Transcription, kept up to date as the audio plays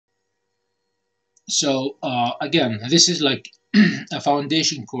So again, this is like a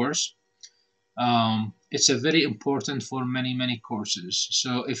foundation course. It's a very important for many courses.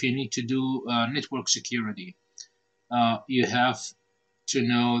 So if you need to do network security, you have to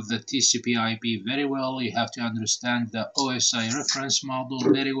know the TCP/IP very well. You have to understand the OSI reference model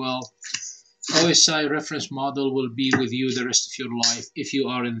very well. OSI reference model will be with you the rest of your life if you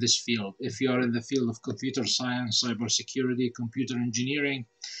are in this field. If you are in the field of computer science, cybersecurity, computer engineering,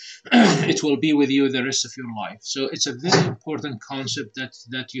 it will be with you the rest of your life. So it's a very important concept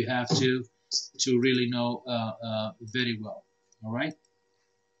that you have to really know very well. All right.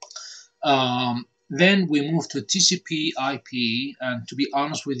 Then we move to TCP/IP, and to be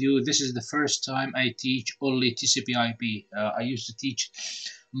honest with you, this is the first time I teach only TCP/IP. I used to teach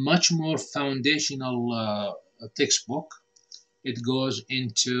much more foundational textbook. It goes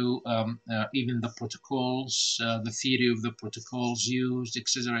into even the protocols, the theory of the protocols used,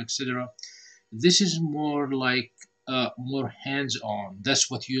 etc., etc. This is more like more hands-on. That's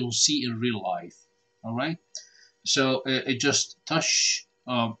what you'll see in real life. All right. So it just touch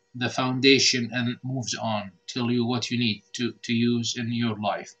the foundation and moves on, tell you what you need to use in your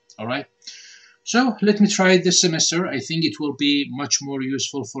life. All right. So let me try it this semester. I think it will be much more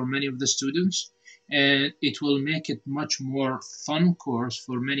useful for many of the students, and it will make it much more fun course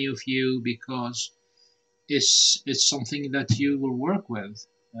for many of you because it's something that you will work with.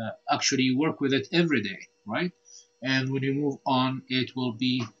 Actually, you work with it every day, right? And when you move on, it will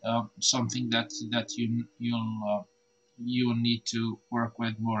be something that you'll need to work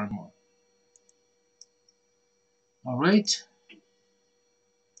with more and more. All right.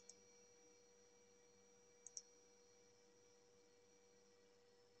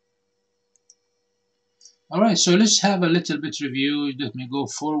 All right. So let's have a little bit review. Let me go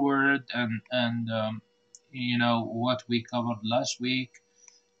forward and you know what we covered last week.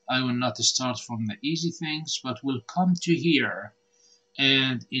 I will not start from the easy things, but we'll come to here.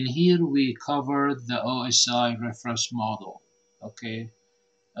 And in here we covered the OSI reference model. Okay.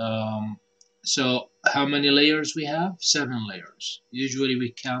 Um, so how many layers we have? 7 layers. Usually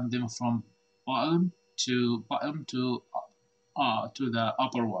we count them from bottom to the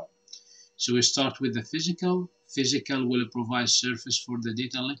upper one. So we start with the physical. Physical will provide surface for the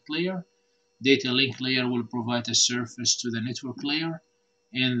data link layer. Data link layer will provide a surface to the network layer,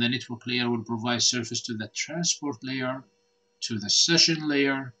 and the network layer will provide surface to the transport layer, to the session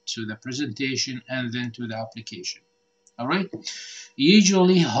layer, to the presentation, and then to the application. All right.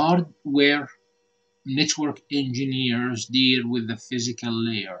 Usually hardware network engineers deal with the physical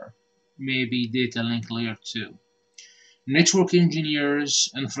layer, maybe data link layer too. Network engineers,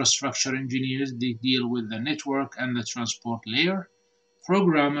 infrastructure engineers, they deal with the network and the transport layer.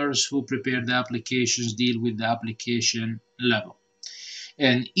 Programmers who prepare the applications deal with the application level.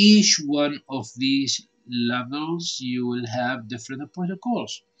 And each one of these levels, you will have different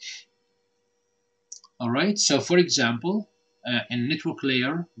protocols. All right. So for example, in network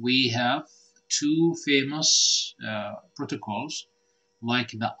layer, we have two famous protocols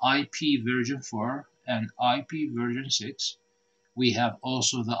like the IP version 4 and IP version 6. We have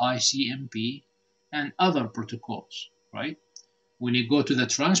also the ICMP and other protocols, right? When you go to the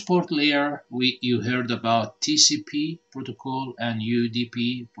transport layer, you heard about TCP protocol and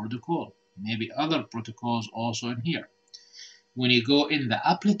UDP protocol, maybe other protocols also in here. When you go in the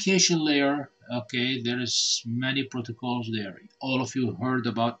application layer, okay, there is many protocols there. All of you heard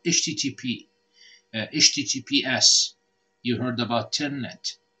about HTTP, HTTPS. You heard about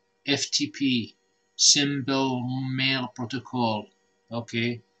Telnet, FTP, Simple Mail Protocol,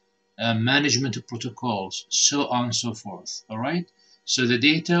 okay, management protocols, so on and so forth. All right. So the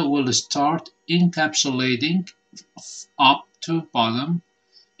data will start encapsulating up to bottom,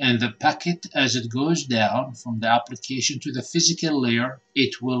 and the packet as it goes down from the application to the physical layer,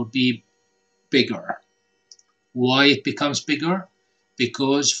 it will be bigger. Why it becomes bigger?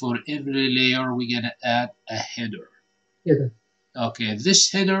 Because for every layer we're gonna add a header. Yeah. Okay,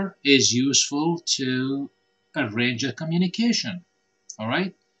 this header is useful to arrange a communication. All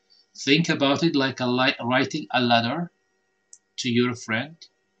right. Think about it like writing a letter to your friend,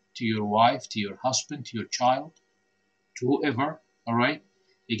 to your wife, to your husband, to your child, to whoever. All right.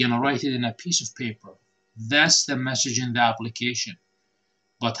 You're going to write it in a piece of paper. That's the message in the application.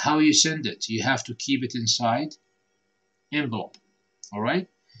 But how you send it, you have to keep it inside envelope. All right.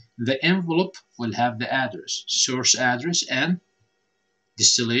 The envelope will have the address, source address, and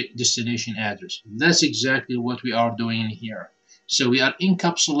destination address. That's exactly what we are doing here. So we are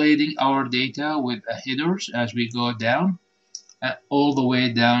encapsulating our data with headers as we go down, all the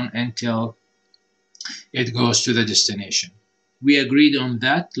way down until it goes to the destination. We agreed on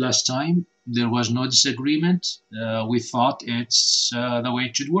that last time. There was no disagreement. We thought it's the way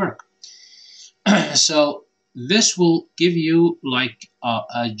it should work. So this will give you like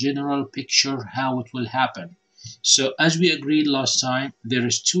a general picture how it will happen. So as we agreed last time, there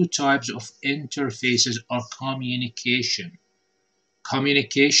is two types of interfaces or communication.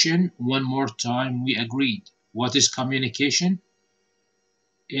 Communication, one more time, we agreed. What is communication?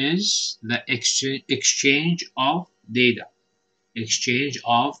 Is the exchange of data. Exchange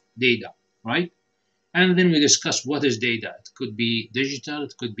of data, right? And then we discuss what is data. It could be digital,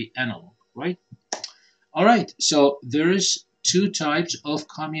 it could be analog, right? All right, so there is two types of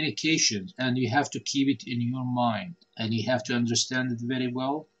communications, and you have to keep it in your mind, and you have to understand it very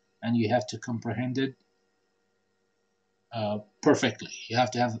well, and you have to comprehend it perfectly. You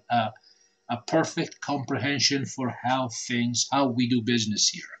have to have a perfect comprehension for how we do business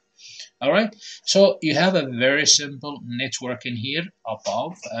here. All right, so you have a very simple network in here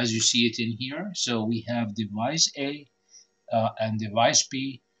above, as you see it in here. So we have device A and device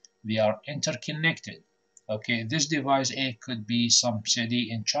B. They are interconnected. Okay, this device A could be some city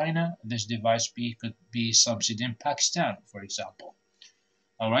in China. This device B could be some city in Pakistan, for example.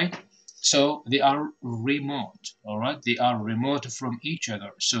 All right, so they are remote. All right, they are remote from each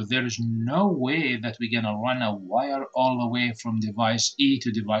other. So there is no way that we're gonna run a wire all the way from device E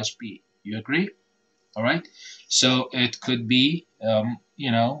to device B. You agree? All right. So it could be,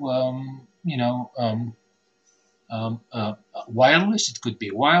 wireless. It could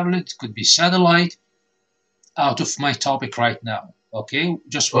be wireless. It could be satellite. Out of my topic right now. Okay,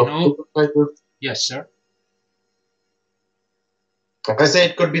 just we know. Yes, sir. I say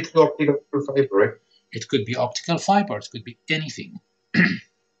it could be through optical fiber, right? It could be optical fiber. It could be anything.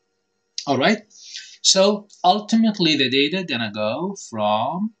 All right. So ultimately, the data gonna go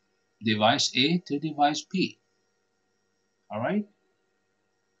from device A to device B. All right.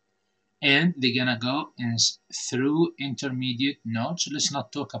 And they're gonna go through intermediate nodes. Let's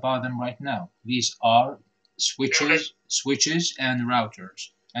not talk about them right now. These are switches and routers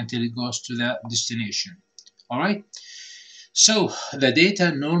until it goes to the destination. All right. So the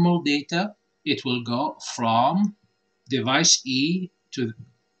data, normal data, it will go from device E to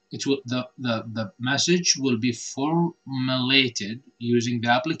it will the message will be formulated using the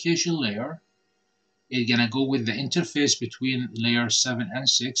application layer. It's gonna go with the interface between layer 7 and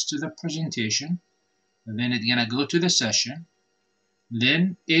 6 to the presentation. And then it's gonna go to the session.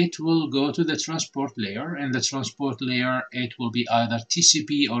 Then it will go to the transport layer. And the transport layer, it will be either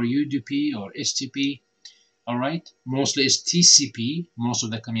TCP or UDP or STP. All right, mostly it's TCP, most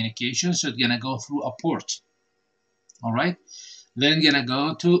of the communication. So it's gonna go through a port. All right, then gonna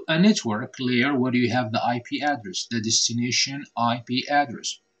go to a network layer where you have the IP address, the destination IP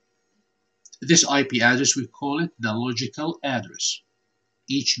address. This IP address, we call it the logical address.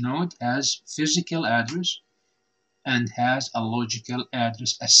 Each node has physical address and has a logical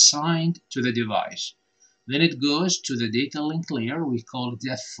address assigned to the device. Then it goes to the data link layer. We call it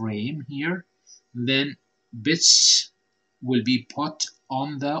the frame here. Then bits will be put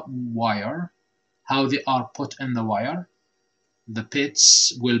on the wire. How they are put in the wire? The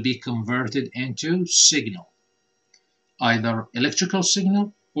bits will be converted into signal, either electrical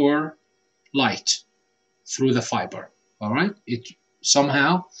signal or light through the fiber. All right, it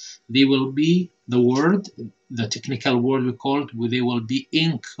somehow they will be the technical word we call it, they will be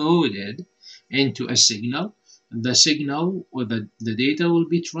encoded into a signal. The signal or the data will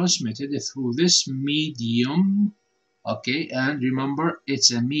be transmitted through this medium. Okay, and remember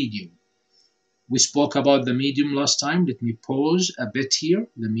it's a medium. We spoke about the medium last time. Let me pause a bit here.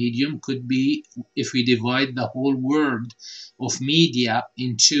 The medium could be, if we divide the whole word of media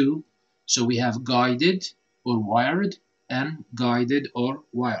in two, so we have guided or wired and guided or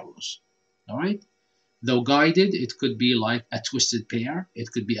wireless. All right. Though guided, it could be like a twisted pair.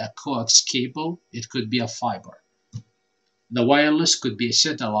 It could be a coax cable. It could be a fiber. The wireless could be a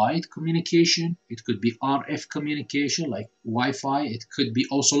satellite communication. It could be RF communication like Wi-Fi. It could be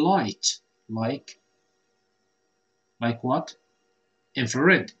also light, like what?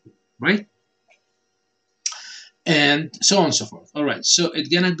 Infrared, right? And so on and so forth. All right, so it's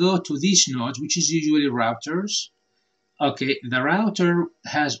gonna go to these nodes, which is usually routers. Okay, the router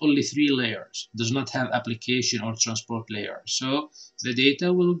has only 3 layers, does not have application or transport layer. So the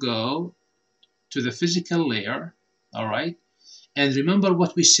data will go to the physical layer, all right? And remember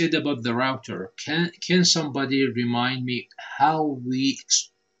what we said about the router. Can somebody remind me how we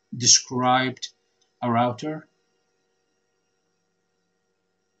described a router?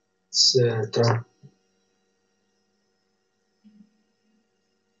 It's,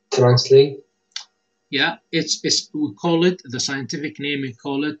 translate. Yeah, it's we call it, the scientific name, we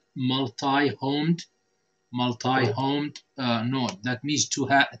call it multi-homed node. That means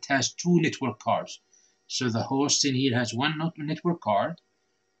it has two network cards. So the host in here has one network card.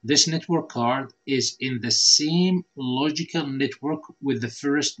 This network card is in the same logical network with the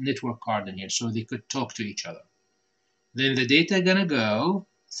first network card in here, so they could talk to each other. Then the data gonna go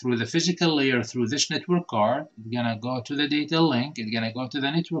through the physical layer through this network card. It's gonna go to the data link. It's gonna go to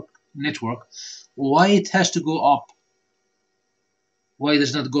the network. Why it has to go up? Why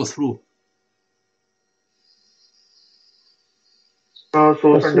does not go through?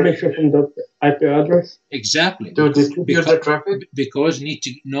 So Estimation from the IP address. Exactly. to distribute the traffic. Because need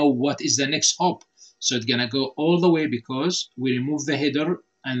to know what is the next hop. So it's gonna go all the way, because we remove the header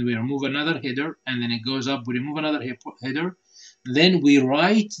and we remove another header, and then it goes up. We remove another header, then we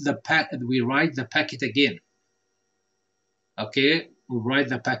write the packet again. Okay, we write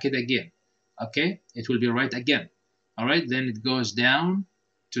the packet again. Okay, it will be right again. All right, then it goes down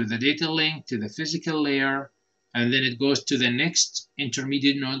to the data link, to the physical layer, and then it goes to the next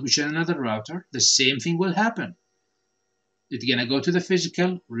intermediate node, which is another router. The same thing will happen. It's gonna go to the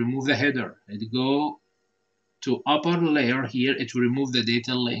physical, remove the header. It go to upper layer here, it will remove the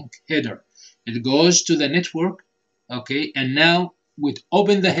data link header. It goes to the network, okay, and now with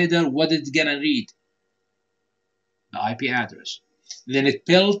open the header, what it's gonna read? The IP address. Then it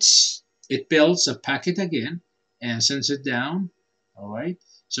builds a packet again and sends it down. All right.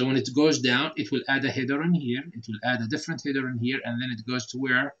 So when it goes down, it will add a header in here. It will add a different header in here, and then it goes to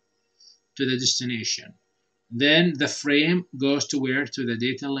where? To the destination. Then the frame goes to where? To the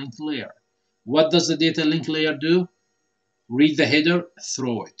data link layer. What does the data link layer do? Read the header,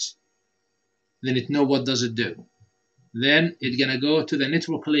 throw it. Then it know what does it do. Then it's gonna go to the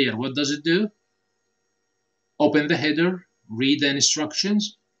network layer. What does it do? Open the header, read the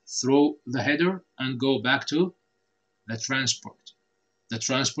instructions, throw the header, and go back to the transport. The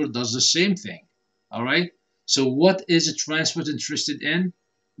transport does the same thing. All right. So what is the transport interested in?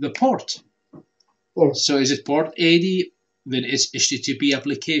 The port. So is it port 80? Then it's HTTP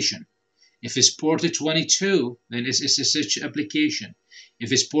application. If it's port 22, then it's SSH application.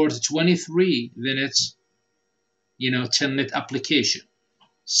 If it's port 23, then it's telnet application.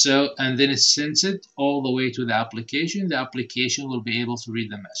 So, and then it sends it all the way to the application. The application will be able to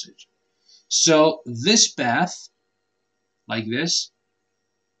read the message. So this path, like this,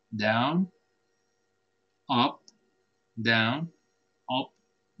 down, up, down, up,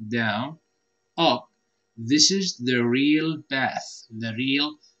 down, up. This is the real path,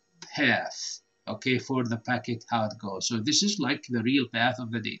 okay, for the packet, how it goes. So this is like the real path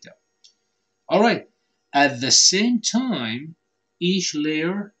of the data. All right. At the same time, each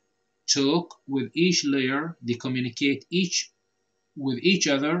layer talk with each layer. They communicate with each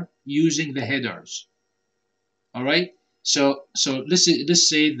other using the headers. All right. So let's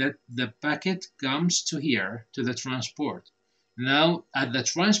say that the packet comes to here, to the transport. Now at the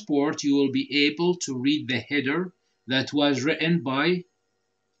transport, you will be able to read the header that was written by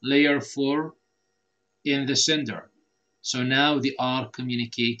layer 4 in the sender. So now they are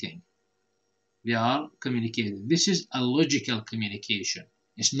communicating. This is a logical communication.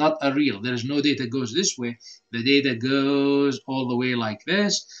 It's not a real. There is no data goes this way. The data goes all the way like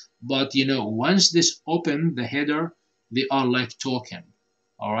this. But once this open the header, they are like talking.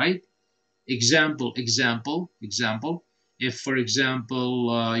 All right. Example. If, for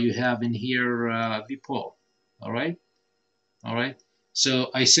example, you have in here Vipul. All right.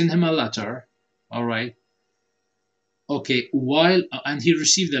 So I send him a letter. All right. Okay. And he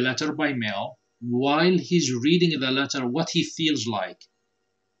received the letter by mail. While he's reading the letter, what he feels like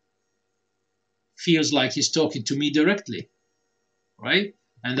he's talking to me directly, right?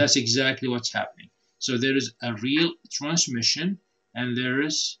 And that's exactly what's happening. So there is a real transmission, and there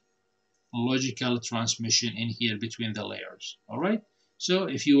is logical transmission in here between the layers. All right. So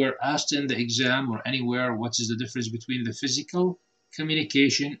if you were asked in the exam or anywhere, what is the difference between the physical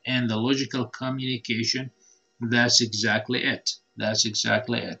communication and the logical communication, that's exactly it.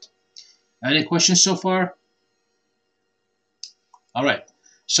 Any questions so far? All right.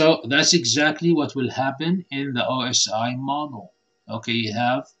 So that's exactly what will happen in the OSI model. Okay, you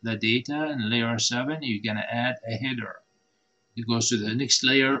have the data in layer 7. You're going to add a header. It goes to the next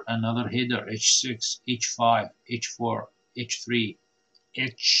layer, another header, H6, H5, H4, H3,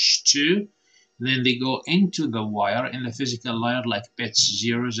 H2. Then they go into the wire in the physical layer like bits,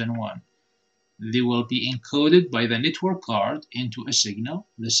 zeros and 1. They will be encoded by the network card into a signal.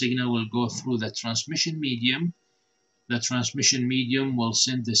 The signal will go through the transmission medium. The transmission medium will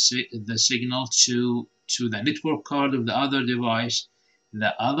send the signal to the network card of the other device,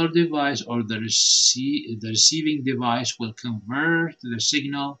 The other device or the receiving device will convert the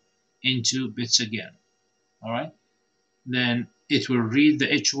signal into bits again. All right. Then it will read the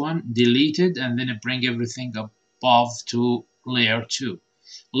H1, delete it, and then it bring everything above to layer 2.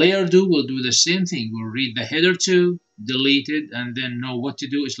 Layer 2 will do the same thing. We'll read the header 2, delete it, and then know what to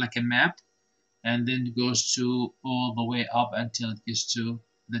do. It's like a map, and then it goes to all the way up until it gets to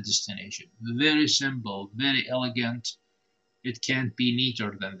the destination. Very simple, very elegant. It can't be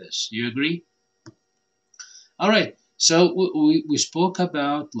neater than this. You agree? All right. So we spoke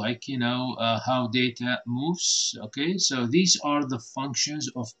about, like, how data moves. Okay. So these are the functions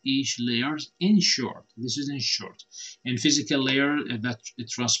of each layer in short. This is in short. In physical layer, that it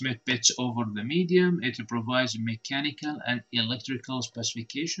transmits bits over the medium. It provides mechanical and electrical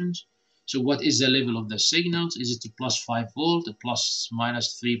specifications. So what is the level of the signals? Is it a plus 5 volt, a plus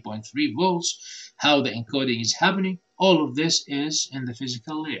minus 3.3 volts? How the encoding is happening? All of this is in the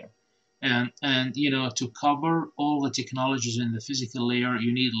physical layer. And to cover all the technologies in the physical layer,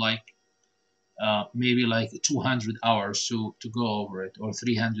 you need like maybe like 200 hours to go over it, or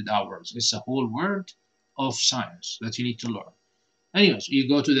 300 hours. It's a whole world of science that you need to learn. Anyways, you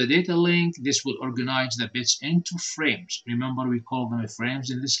go to the data link. This will organize the bits into frames. Remember, we call them frames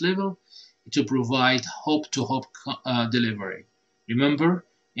in this level to provide hop-to-hop delivery. Remember,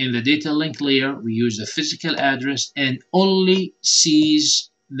 in the data link layer, we use the physical address and only sees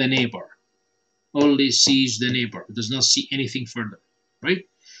the neighbor. Only sees the neighbor. It does not see anything further, right?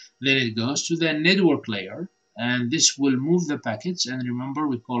 Then it goes to the network layer, and this will move the packets. And remember,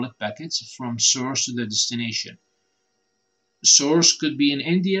 we call it packets from source to the destination. Source could be in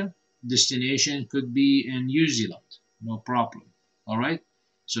India, destination could be in New Zealand, no problem. All right.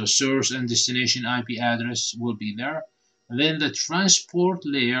 So source and destination IP address will be there. And then the transport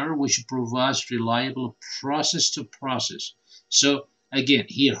layer, which provides reliable process to process. So again,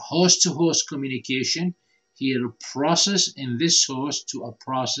 here host to host communication, here process in this host to a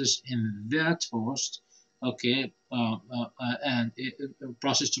process in that host. Okay, and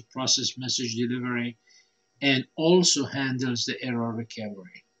process to process message delivery, and also handles the error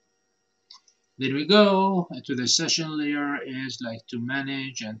recovery. Then we go to the session layer, is like to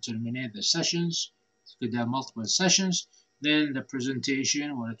manage and terminate the sessions. You could have multiple sessions. Then the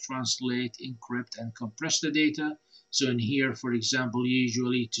presentation will translate, encrypt, and compress the data. So in here, for example,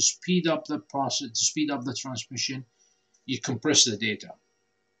 usually to speed up the process, to speed up the transmission, you compress the data.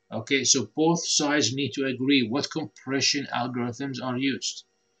 Okay, so both sides need to agree what compression algorithms are used.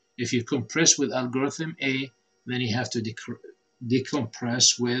 If you compress with algorithm A, then you have to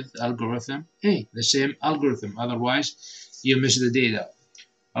decompress with algorithm A, the same algorithm. Otherwise, you miss the data.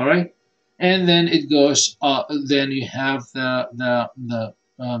 All right, and then it goes. Then you have the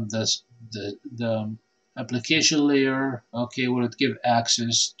application layer. Okay, will it give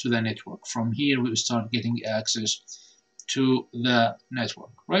access to the network? From here, we start getting access to the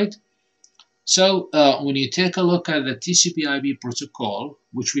network, right? So when you take a look at the TCP/IP protocol,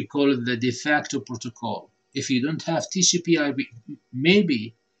 which we call it the de facto protocol, if you don't have TCP/IP,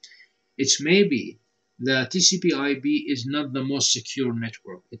 maybe the TCP/IP is not the most secure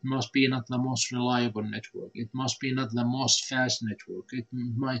network. It must be not the most reliable network. It must be not the most fast network. It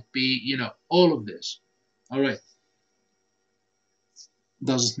might be, all of this. All right.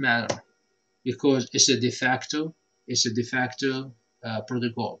 Doesn't matter, because it's a de facto. It's a de facto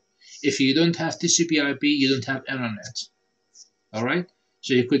protocol. If you don't have TCP/IP, you don't have internet. All right.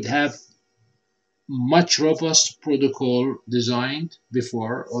 So you could have much robust protocol designed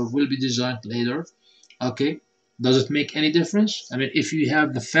before or will be designed later. Okay, does it make any difference? I mean, if you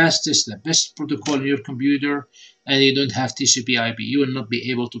have the fastest, the best protocol in your computer and you don't have TCP/IP, you will not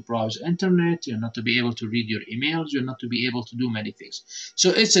be able to browse internet, you're not to be able to read your emails, you're not to be able to do many things. So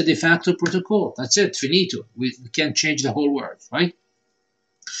it's a de facto protocol. That's it, finito. We can't change the whole world, right?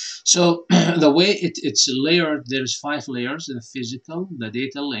 So the way it's layered, there's 5 layers: the physical, the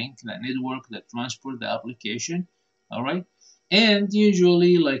data link, the network, the transport, the application. All right. And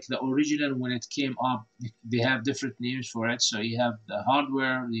usually, like the original, when it came up, they have different names for it. So you have the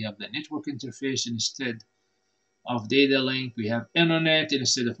hardware, you have the network interface instead of data link, we have internet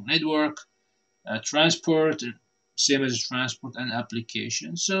instead of network, transport, same as transport, and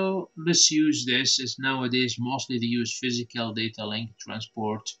application. So let's use this. As nowadays, mostly they use physical, data link,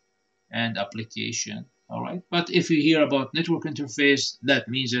 transport, and application. All right. But if you hear about network interface, that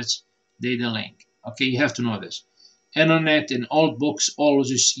means it's data link. Okay, you have to know this. Internet in old books,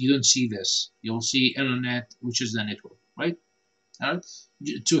 always you don't see this. You'll see internet, which is the network, right? All right.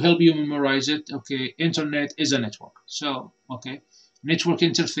 To help you memorize it, okay, internet is a network. So, okay, network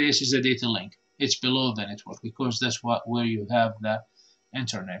interface is a data link. It's below the network because that's where you have the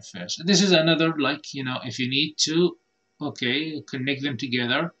internet first. This is another, like, if you need to, okay, connect them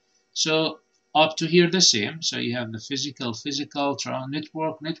together. So up to here the same. So you have the physical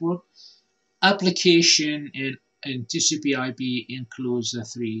network application, in TCP/IP includes the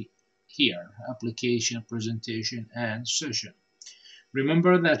three here: application, presentation, and session.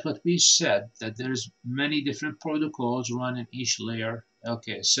 Remember that what we said, that there's many different protocols run in each layer.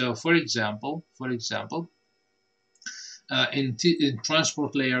 Okay, so for example, in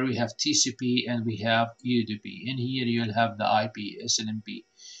transport layer we have TCP and we have UDP. In here you'll have the IP, SNMP.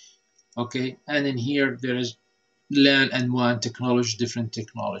 Okay, and in here there is LAN and WAN technology, different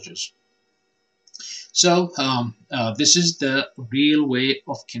technologies. So this is the real way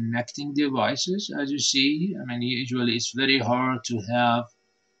of connecting devices. As you see, I mean, usually it's very hard to have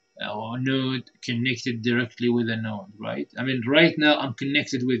a node connected directly with a node, right? I mean, right now I'm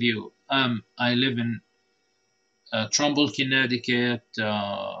connected with you. I live in Trumbull, Connecticut,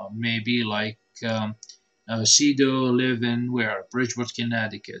 maybe like Cedo live in where? Bridgeport,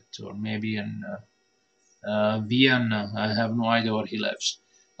 Connecticut, or maybe in Vienna. I have no idea where he lives.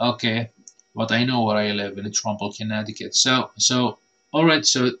 Okay, but I know where I live in Trumbull, Connecticut. So, all right.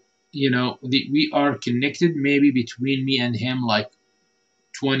 So, we are connected. Maybe between me and him, like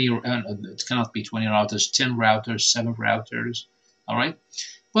 20, it cannot be 20 routers, 10 routers, 7 routers. All right.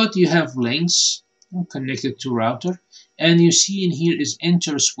 But you have links connected to router, and you see in here is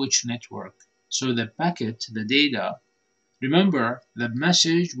inter-switch network. So the packet, the data, remember the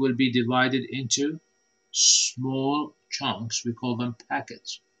message will be divided into small chunks. We call them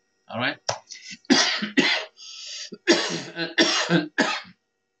packets. All right.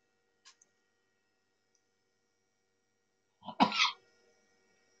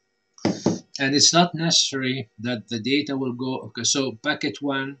 And it's not necessary that the data will go. Okay, so packet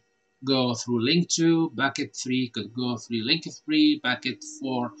 1 go through link 2, packet 3 could go through link 3, packet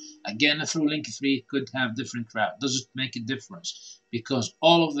 4 again through link 3, could have different route. Doesn't make a difference, because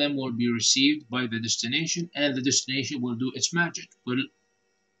all of them will be received by the destination, and the destination will do its magic, will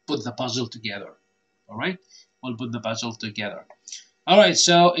put the puzzle together. All right, we'll put the puzzle together. All right,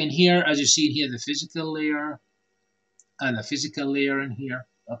 so in here, as you see in here, the physical layer and the physical layer in here.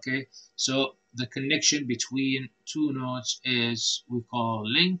 Okay, so the connection between two nodes is, we call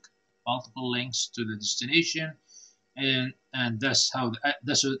link, multiple links to the destination, and that's how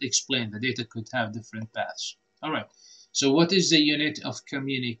that's what explained the data could have different paths. All right, so what is the unit of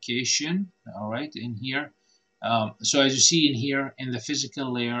communication? All right, in here, so as you see in here in the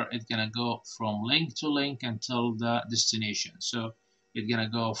physical layer, it's gonna go from link to link until the destination. So it's gonna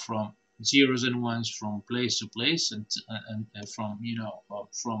go from zeros and ones from place to place, and from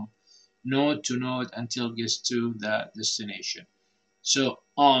from node to node until it gets to the destination. So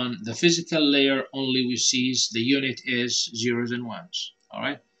on the physical layer only we see the unit is zeros and ones. All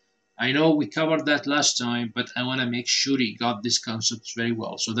right, I know we covered that last time, but I want to make sure you got this concept very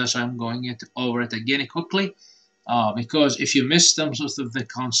well, so that's why I'm going over it again quickly, because if you miss some sort of the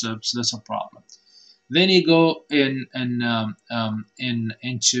concepts, that's a problem. Then you go into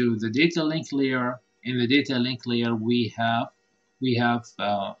the data link layer. In the data link layer, we have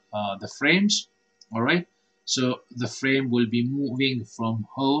the frames. All right. So the frame will be moving from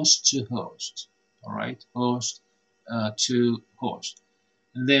host to host. All right, host to host.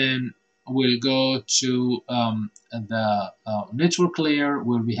 And then we'll go to the network layer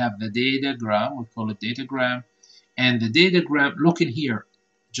where we have the datagram. We call it datagram, and the datagram. Look in here.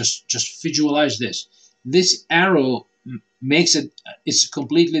 Just visualize this. This arrow makes it, it's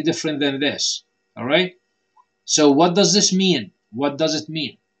completely different than this. All right, so what does this mean? What does it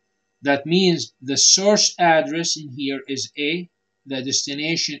mean? That means the source address in here is A, the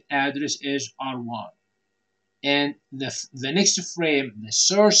destination address is R1, and the next frame, the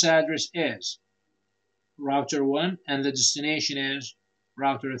source address is router 1 and the destination is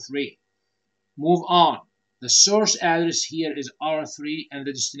router 3. Move on. The source address here is R3 and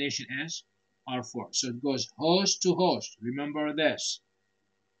the destination is R4. So it goes host to host. Remember this.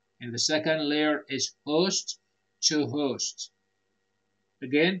 And the second layer is host to host.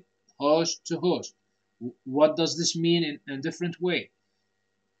 Again, host to host. What does this mean in a different way?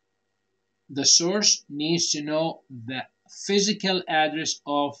 The source needs to know the physical address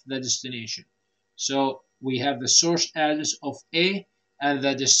of the destination. So we have the source address of A and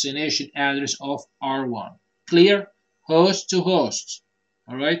the destination address of R1. Clear? Host to host.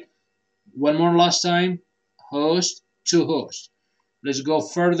 All right. One more last time. Host to host. Let's go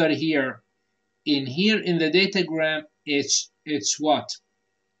further here. In here in the datagram, it's what?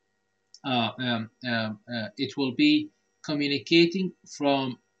 It will be communicating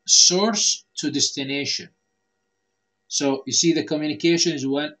from source to destination. So you see the communication is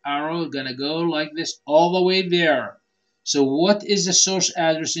one arrow gonna go like this all the way there. So what is the source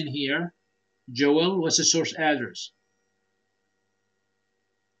address in here? Joel, what's the source address?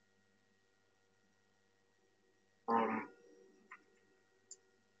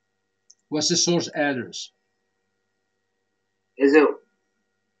 What's the source address? Is it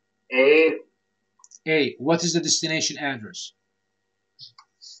A? A. What is the destination address?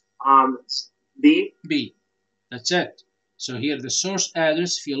 B. B. That's it. So here the source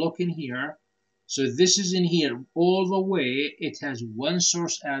address, if you look in here, so this is in here all the way. It has one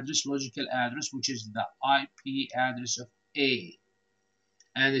source address, logical address, which is the IP address of A.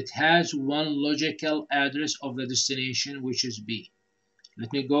 And it has one logical address of the destination, which is B.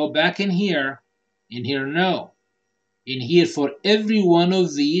 Let me go back in here. In here, no. In here, for every one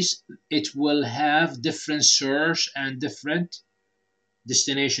of these, it will have different source and different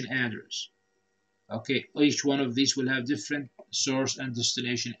destination address. Okay, each one of these will have different source and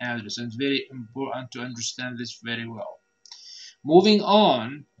destination address, and it's very important to understand this very well. Moving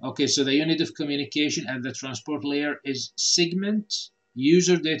on, okay, so the unit of communication at the transport layer is segment,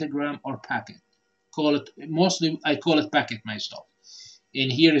 user datagram, or packet. Call it, mostly I call it packet myself. In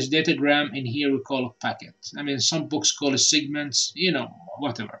here is datagram, in here we call it packet. I mean, some books call it segments, you know,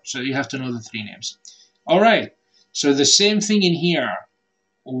 whatever. So you have to know the three names. All right, so the same thing in here.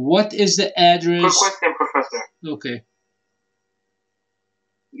 What is the address? Good question, Professor. Okay.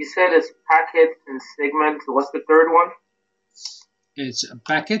 You said it's packet and segment. What's the third one? It's a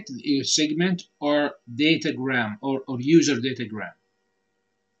packet, segment, or datagram, or user datagram.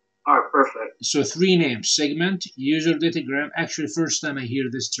 All right, perfect. So three names: segment, user datagram. Actually, first time I hear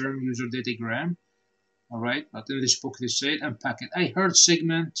this term, user datagram. All right, but in this book they say it, and packet. I heard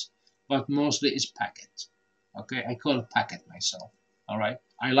segment, but mostly it's packet. Okay, I call it packet myself. All right,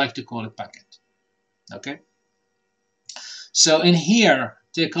 I like to call it packet. Okay. So in here,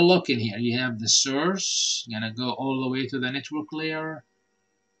 take a look in here. You have the source. You're gonna go all the way to the network layer.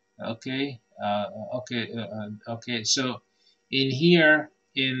 Okay. Okay. So in here,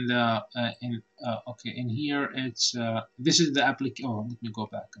 in the in here, it's this is the application. Oh, let me go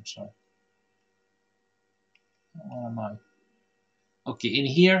back. I'm sorry. Where am I? Okay. In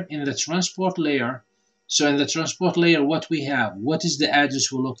here, in the transport layer. So in the transport layer, what we have? What is the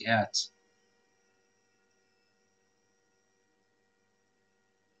address we look at?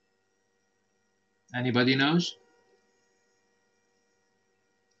 Anybody knows?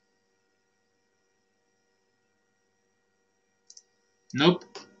 Nope.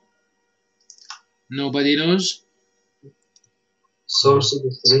 Nobody knows. Source and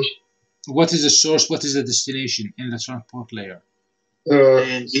destination. What is the source? What is the destination in the transport layer?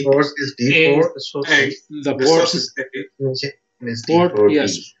 Source is D4. The port is port, D4.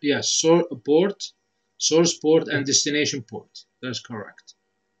 yes, yes. Port, source port, and destination port. That's correct.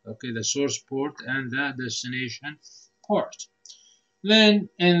 Okay, the source port and the destination port. Then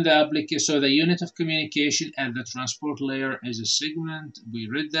in the application, so the unit of communication at the transport layer is a segment. We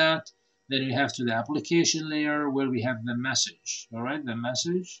read that. Then we have to the application layer where we have the message. All right, the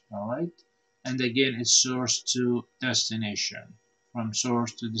message. All right, and again it's source to destination, from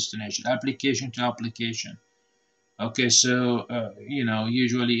source to destination, application to application. Okay, so you know,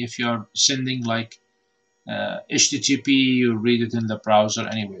 usually if you're sending like HTTP, you read it in the browser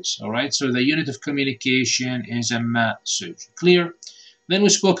anyways. All right, so the unit of communication is a message. Clear? Then we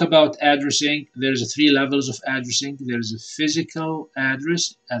spoke about addressing. There's three levels of addressing. There's a physical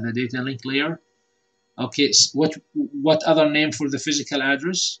address at the data link layer. Okay, so what other name for the physical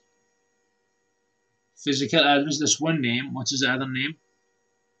address? Physical address, that's one name. What is the other name?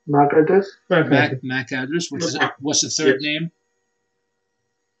 MAC address? MAC address. What's the third name?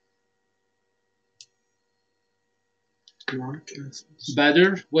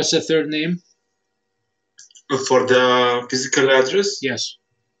 Badr, what's the third name? For the physical address? Yes.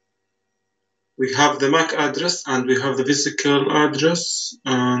 We have the MAC address and we have the physical address,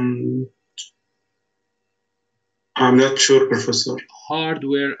 and I'm not sure, Professor.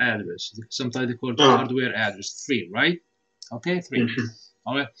 Hardware address. Sometimes they call it hardware address. Three, right? Okay, three.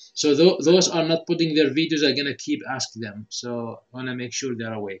 All right. So those are not putting their videos. I'm gonna keep asking them. So I wanna make sure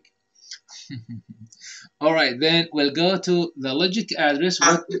they're awake. All right. Then we'll go to the logic address.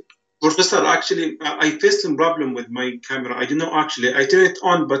 Professor, actually, I faced some problem with my camera. I don't know. Actually, I turn it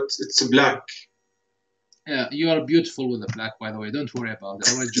on, but it's black. Yeah, you are beautiful with the black, by the way. Don't worry about it.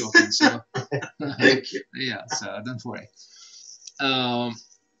 I was joking. So thank you. Yeah, so don't worry.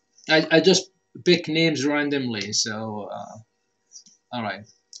 I just pick names randomly. So all right.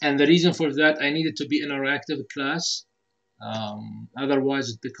 And the reason for that, I needed to be interactive class. Otherwise,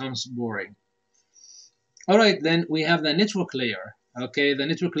 it becomes boring. All right, then we have the network layer. Okay, the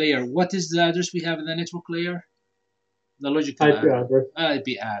network layer. What is the address we have in the network layer? The logical IP address.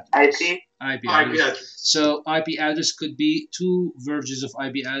 IP address. IP. IP IP address. address. So IP address could be two versions of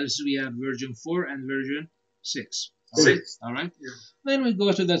IP address. We have version 4 and version 6. All right. All right. Yeah. Then we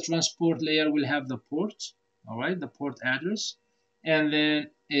go to the transport layer. We'll have the port. All right, the port address, and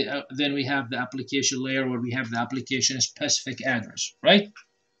then we have the application layer where we have the application specific address. Right.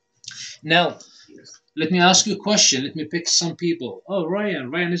 Now, let me ask you a question. Let me pick some people. Oh, Ryan.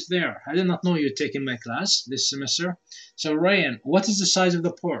 Ryan is there. I did not know you're taking my class this semester. So, Ryan, what is the size of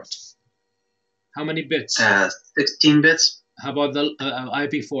the port? How many bits? 16 bits. How about the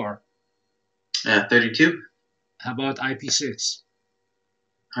IP4? 32. How about IP6?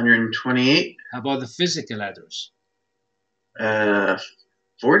 128. How about the physical address?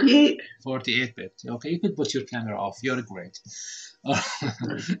 48. 48-bit. Okay, you could put your camera off. You're great. A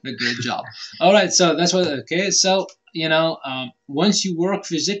great job. All right, so that's what. Okay, so once you work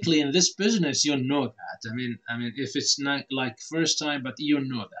physically in this business, you'll know that. I mean, if it's not like first time, but you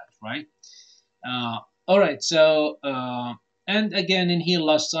know that, right? All right, so and again in here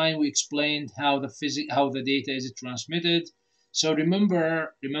last time we explained how the data is transmitted. So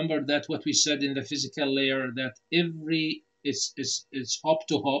remember that what we said in the physical layer, that it's hop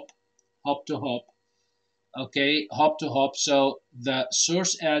to hop, okay, hop to hop. So the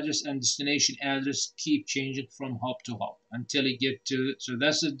source address and destination address keep changing from hop to hop until you get to, so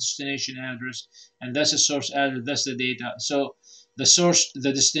that's the destination address and that's the source address, that's the data. So the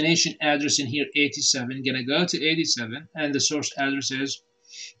destination address in here 87, gonna go to 87, and the source address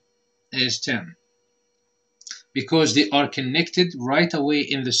is 10. Because they are connected right away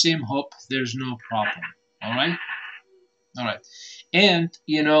in the same hop, there's no problem. All right. And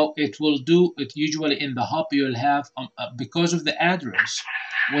it will do it usually in the hop. You'll have because of the address,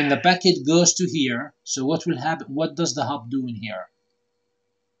 when the packet goes to here, so what will happen? What does the hop do in here?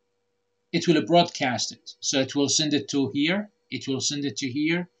 It will broadcast it. So it will send it to here, it will send it to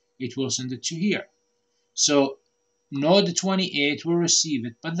here, it will send it to here. So node 28 will receive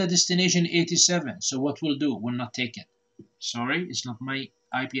it, but the destination 87. So what will do? Will not take it. Sorry, it's not my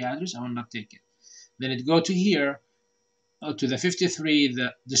IP address. I will not take it. Then it go to here, to the 53,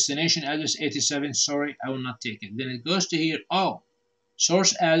 the destination address 87. Sorry, I will not take it. Then it goes to here. Oh,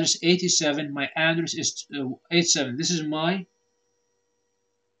 source address 87. My address is 87. This is my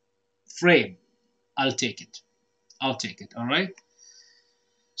frame. I'll take it. All right.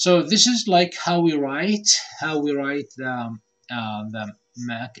 So this is like how we write the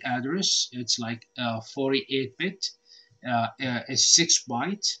MAC address. It's like 48-bit. It's 6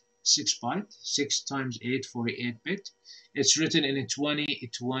 byte. 6 times 8, 48-bit. It's written in 12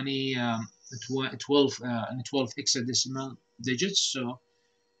 hexadecimal digits. So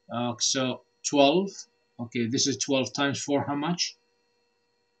 12. Okay, this is 12 times 4. How much?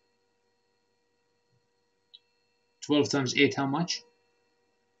 12 times 8. How much?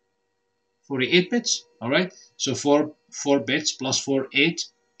 48 bits. All right. So 4 bits plus 4,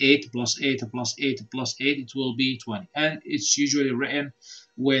 8. 8 plus 8 plus 8 plus 8. It will be 20, and it's usually written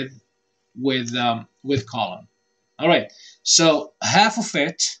with column. All right. So half of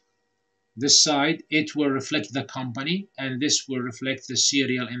it, this side, it will reflect the company, and this will reflect the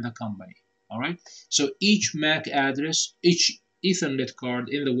serial in the company. All right. So each MAC address, each Ethernet card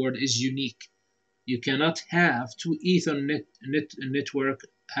in the world is unique. You cannot have two Ethernet network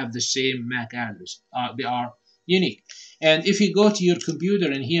have the same MAC address. They are unique. And if you go to your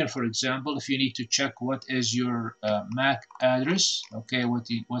computer in here, for example, if you need to check what is your MAC address, okay,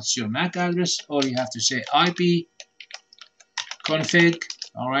 what's your MAC address, or you have to say IP config.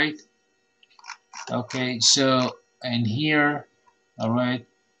 All right. Okay, so in here, all right.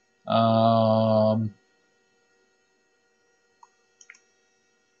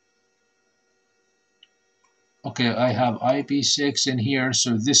 Okay, I have IP6 in here,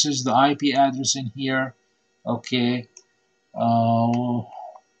 so this is the IP address in here. Okay,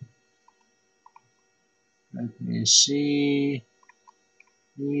 let me see,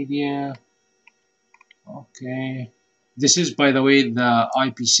 media. Okay, this is, by the way, the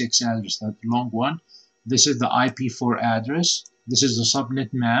IP6 address, that long one. This is the IP4 address. This is the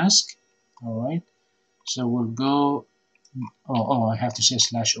subnet mask. All right, so we'll go. Oh, I have to say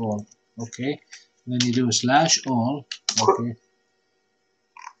 /all. Okay. Then you do /all. Okay.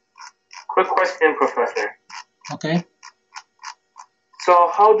 Quick question, Professor. Okay. So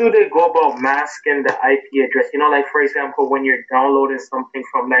how do they go about masking the IP address? Like for example, when you're downloading something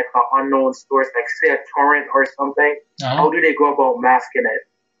from like an unknown source, like say a torrent or something, how do they go about masking it?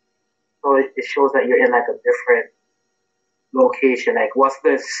 So it shows that you're in like a different location. Like what's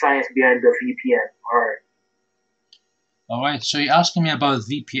the science behind the VPN? Or All right, so you're asking me about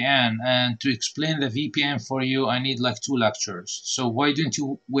VPN, and to explain the VPN for you, I need like 2 lectures. So why don't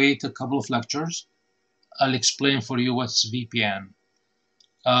you wait a couple of lectures? I'll explain for you what's VPN.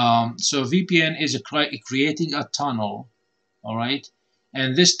 So VPN is creating a tunnel, all right,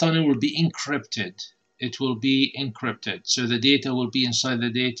 and this tunnel will be encrypted. It will be encrypted, so the data will be inside the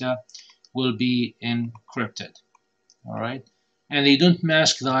data will be encrypted, all right, and they don't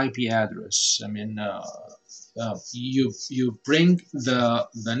mask the IP address. I mean, you bring the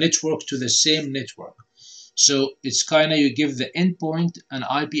network to the same network. So it's kind of you give the endpoint an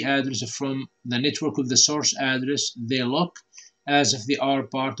IP address from the network of the source address. They look as if they are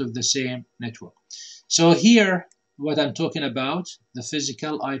part of the same network. So here, what I'm talking about, the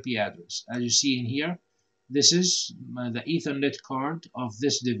physical IP address. As you see in here, this is the Ethernet card of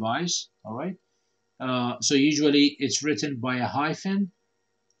this device. All right. So usually it's written by a hyphen,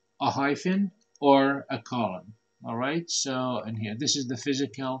 or a colon. All right. So in here, this is the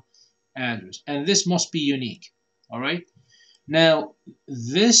physical address, and this must be unique. All right. Now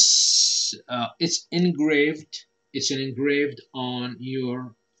this it's engraved. It's engraved on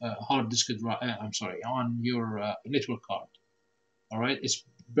your hard disk drive. I'm sorry, on your network card. All right. It's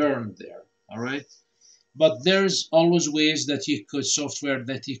burned there. All right. But there's always ways that you could software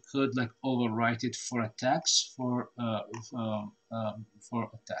that you could like overwrite it for attacks for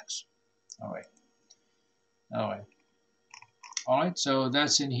attacks. All right. All right. All right. So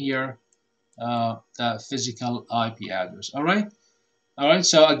that's in here. The physical IP address. All right. All right.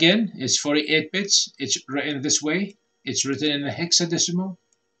 So again, it's 48 bits. It's written this way. It's written in the hexadecimal.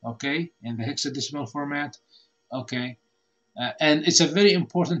 Okay, in the hexadecimal format. Okay, and it's a very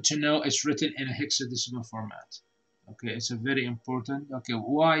important to know it's written in a hexadecimal format. Okay, it's a very important. Okay,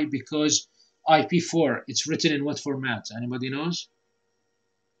 why? Because IP4, it's written in what format? Anybody knows?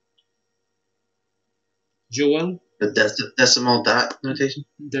 Joel? The decimal dot notation?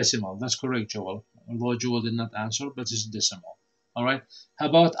 Decimal, that's correct, Joel. Although Joel did not answer, but it's decimal. All right. How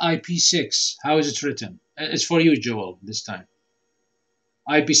about IP6? How is it written? It's for you, Joel, this time.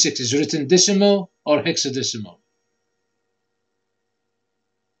 IP6 is written decimal or hexadecimal?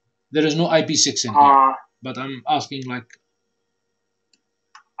 There is no IP6 in here, but I'm asking like...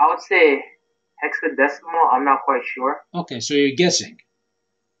 I would say hexadecimal. I'm not quite sure. Okay, so you're guessing.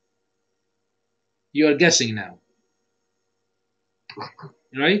 You are guessing now.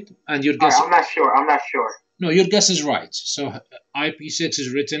 Right? And you're guessing. I'm not sure. I'm not sure. No, your guess is right. So IP6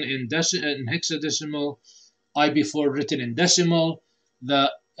 is written in hexadecimal, IP4 written in decimal.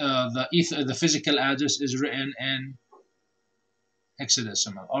 The physical address is written in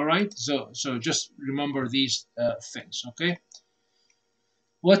hexadecimal. All right. So just remember these things. Okay.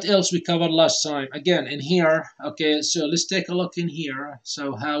 What else we covered last time? Again, in here. Okay. So let's take a look in here.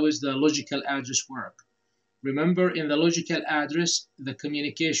 So how is the logical address work? Remember, in the logical address, the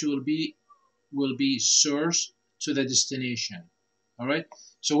communication will be source to the destination. All right.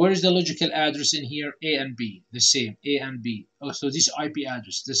 So where is the logical address in here? A and B, the same, A and B. Oh, so this IP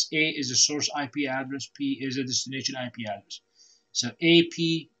address, this A is a source IP address, P is a destination IP address. So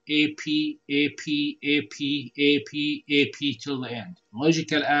AP, AP, AP, AP, AP, AP till the end.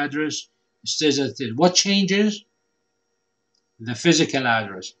 Logical address stays as it is. What changes? The physical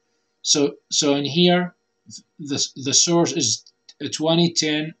address. So in here, the source is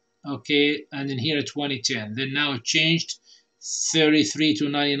 2010, okay, and in here 2010. Then now it changed 33 to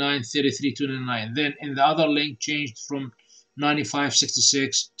 99, 33 to 99. Then in the other link changed from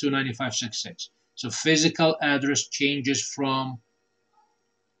 9566 to 9566. So physical address changes from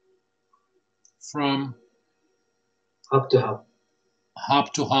hop to hop.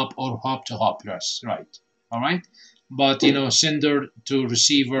 Hop to hop or hop to hop. Yes, right. All right. But you know, sender to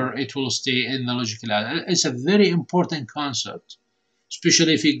receiver, it will stay in the logical address. It's a very important concept,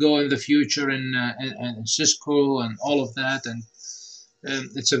 especially if you go in the future in Cisco and all of that, and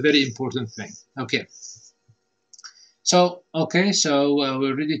it's a very important thing. Okay. So we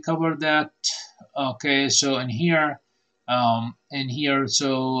already covered that. Okay. So in here,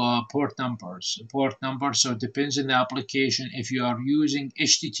 port numbers. So it depends on the application. If you are using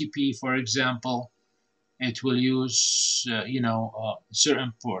HTTP, for example, it will use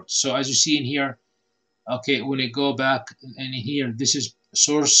certain ports. So as you see in here, okay, when you go back in here, this is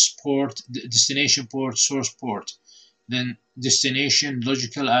source port, destination port, source port, then destination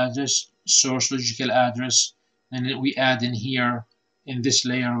logical address, source logical address, and then we add in here in this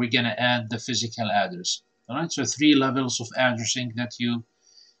layer we're gonna add the physical address. All right, so 3 levels of addressing that you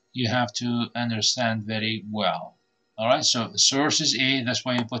have to understand very well. All right, so the source is A, that's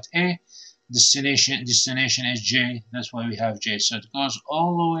why you put A. Destination is J, that's why we have J. So it goes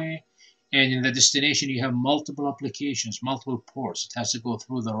all the way And in the destination, you have multiple applications, multiple ports. It has to go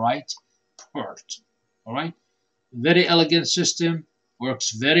through the right port. All right. Very elegant system,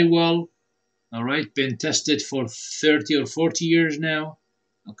 works very well. All right. Been tested for 30 or 40 years now.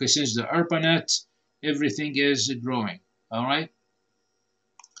 Okay. Since the ARPANET, everything is growing. All right.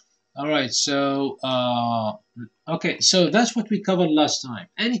 All right. So, okay. So that's what we covered last time.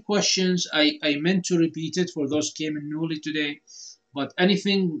 Any questions? I meant to repeat it for those came in newly today. But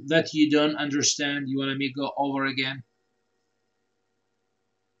anything that you don't understand, you want me to go over again?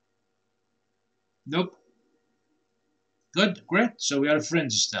 Nope. Good, great. So we are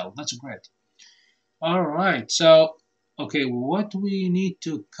friends still. That's great. All right. So, okay, what we need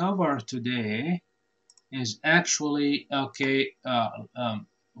to cover today is actually, okay,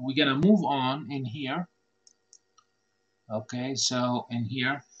 we're going to move on in here. Okay, so in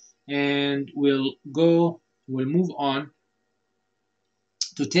here, and we'll move on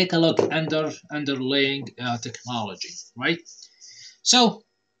to take a look under underlying technology, right? So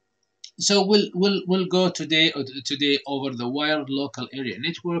we'll go today over the wired local area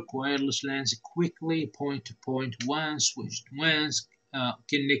network, wireless LANs, quickly point-to-point WAN, switched WANs,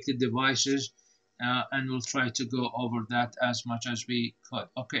 connected devices, and we'll try to go over that as much as we could.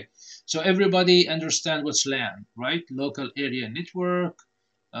 Okay, so everybody understand what's LAN, right? Local area network.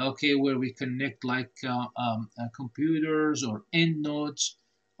 Okay, where we connect like computers or end nodes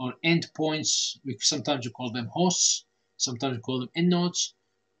or endpoints. Sometimes we call them hosts, sometimes we call them end nodes,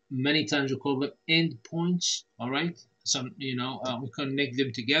 many times we call them endpoints. All right, some we connect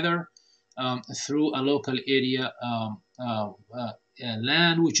them together through a local area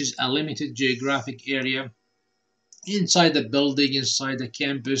LAN, which is a limited geographic area inside the building, inside the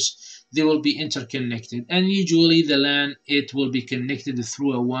campus. They will be interconnected, and usually the LAN, it will be connected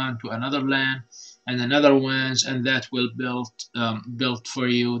through a WAN to another LAN and another WANs, and that will build for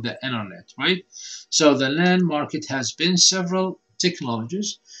you the internet, right? So the LAN market has been several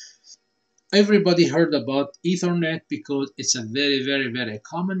technologies. Everybody heard about Ethernet because it's a very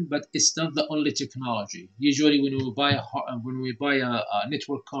common, but it's not the only technology. Usually when we buy a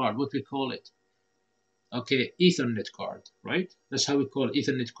network card, what we call it? Okay, Ethernet card, right? That's how we call it,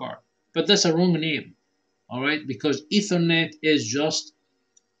 Ethernet card. But that's a wrong name, all right? Because Ethernet is just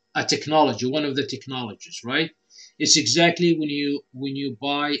a technology, one of the technologies, right? It's exactly when you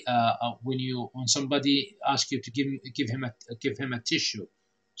buy when somebody asks you to give him a tissue.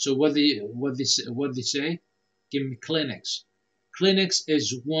 So what they say? Give me Kleenex. Kleenex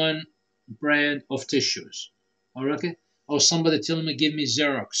is one brand of tissues. All right? Okay? Or somebody tell me give me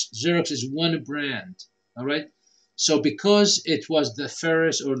Xerox. Xerox is one brand. All right. So because it was the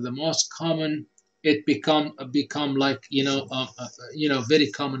first or the most common, it become like very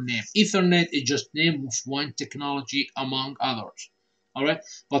common name. Ethernet is just name of one technology among others. All right.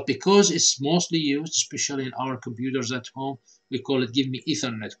 But because it's mostly used, especially in our computers at home, we call it give me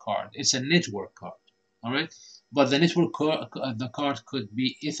Ethernet card. It's a network card. All right. But the network the card could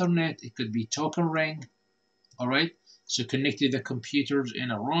be Ethernet. It could be token ring. All right. So connected the computers in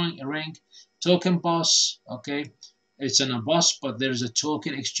a ring. Token bus, okay, it's in a bus, but there's a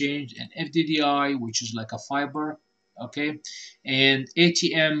token exchange and FDDI, which is like a fiber, okay, and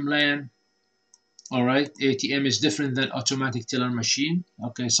ATM LAN. All right, ATM is different than automatic teller machine,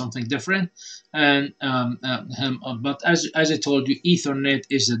 okay, something different. And but as I told you, Ethernet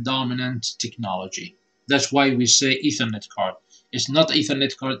is the dominant technology. That's why we say Ethernet card. It's not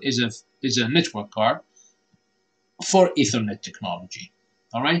Ethernet card, is a network card for Ethernet technology.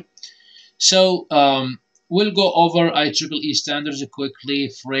 All right. So we'll go over IEEE standards quickly.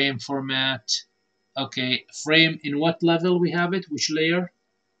 Frame format. Okay, frame in what level we have it? Which layer?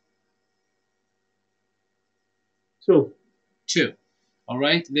 2. 2. All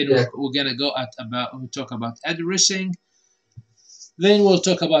right. Then Yeah. we're gonna go we'll talk about addressing. Then we'll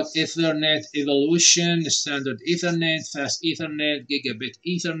talk about Ethernet evolution, standard Ethernet, fast Ethernet, gigabit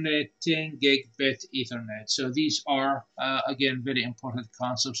Ethernet, 10 gigabit Ethernet. So these are, again, very important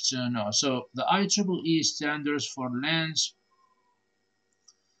concepts to know. So the IEEE standards for LANs.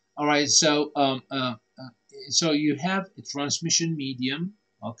 All right, so so you have a transmission medium,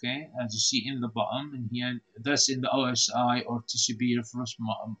 okay, as you see in the bottom, and here that's in the OSI or TCP reference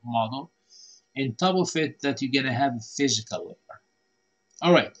model. And top of it, that you're gonna have a physical layer.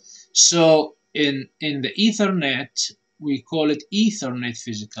 All right, so in the Ethernet, we call it Ethernet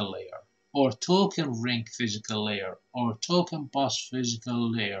physical layer, or token ring physical layer, or token bus physical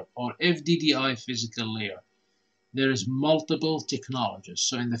layer, or FDDI physical layer. There is multiple technologies.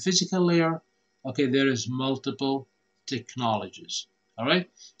 So in the physical layer, okay, there is multiple technologies. All right,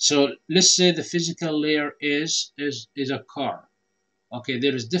 so let's say the physical layer is a car. Okay,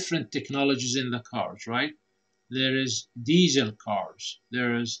 there is different technologies in the cars, right? There is diesel cars,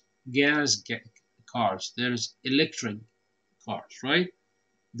 there is gas cars, there is electric cars, right?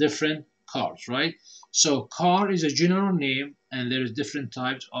 Different cars, right? So car is a general name, and there is different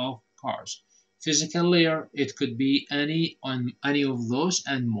types of cars. Physical layer, it could be any of those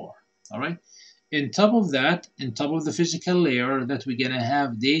and more. All right. In top of that, in top of the physical layer, that we're gonna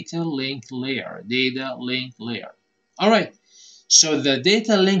have data link layer, data link layer. All right. So the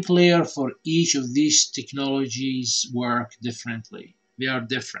data link layer for each of these technologies work differently. They are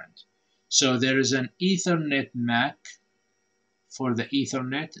different. So there is an Ethernet MAC for the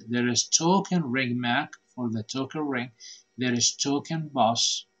Ethernet. There is token ring MAC for the token ring. There is token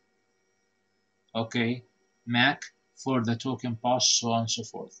bus, okay, MAC for the token bus, so on and so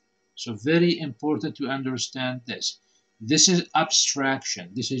forth. So very important to understand this. This is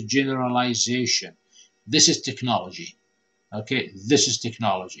abstraction. This is generalization. This is technology. Okay, this is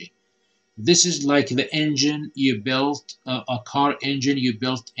technology. This is like the engine you built, a car engine you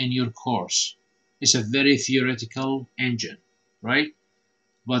built in your course. It's a very theoretical engine, right?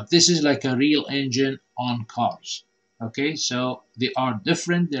 But this is like a real engine on cars. Okay, so they are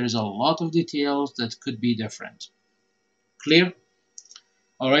different. There is a lot of details that could be different. Clear?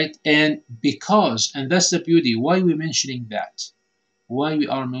 All right, and because, and that's the beauty, why we're mentioning that? Why we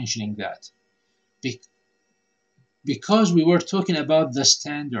are mentioning that? Because we were talking about the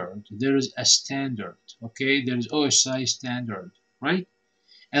standard. There is a standard, okay? There is OSI standard, right?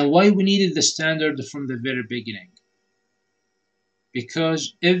 And why we needed the standard from the very beginning?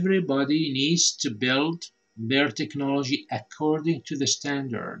 Because everybody needs to build their technology according to the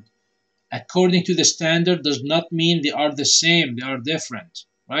standard. According to the standard does not mean they are the same, they are different,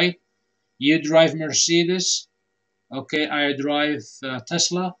 right? You drive Mercedes, okay, I drive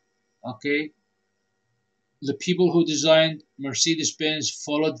Tesla, okay? The people who designed Mercedes-Benz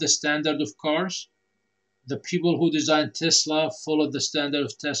followed the standard of cars. The people who designed Tesla followed the standard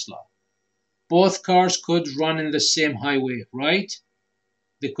of Tesla. Both cars could run in the same highway, right?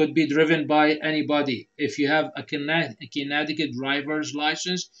 They could be driven by anybody. If you have a Connecticut driver's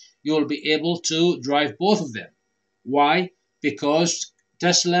license, you will be able to drive both of them. Why? Because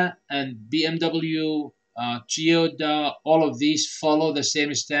Tesla and BMW, Toyota, all of these follow the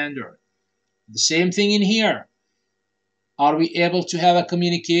same standard. The same thing in here. Are we able to have a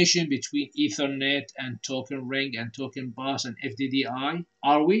communication between Ethernet and token ring and token bus and FDDI?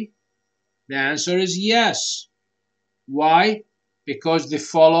 Are we? The answer is yes. Why? Because they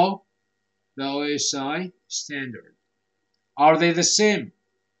follow the OSI standard. Are they the same?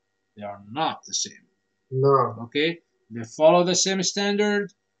 They are not the same. No. Okay? They follow the same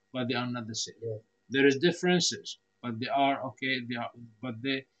standard, but they are not the same. Yeah. There is differences, but they are okay.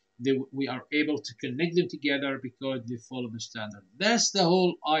 We are able to connect them together because they follow the standard. That's the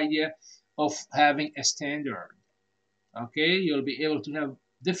whole idea of having a standard. Okay, you'll be able to have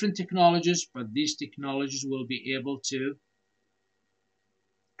different technologies, but these technologies will be able to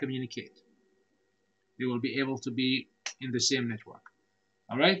communicate. They will be able to be in the same network.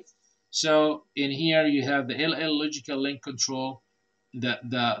 All right. So in here you have the LL logical link control, the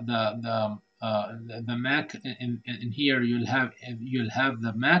MAC. In here you'll have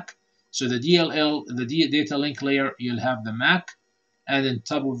the MAC. So the DLL, the data link layer, you'll have the MAC, and on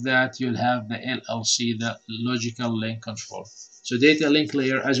top of that you'll have the LLC, the logical link control. So data link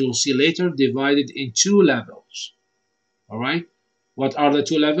layer, as we'll see later, divided in two levels. All right. What are the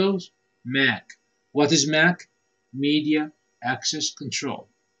two levels? MAC. What is MAC? Media access control.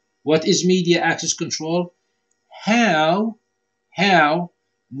 What is media access control? How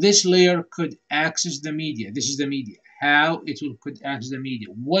this layer could access the media. This is the media. How it could access the media.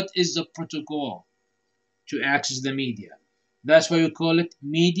 What is the protocol to access the media? That's why we call it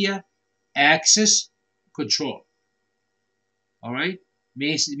media access control. All right,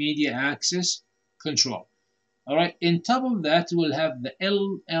 media access control. All right, in top of that we'll have the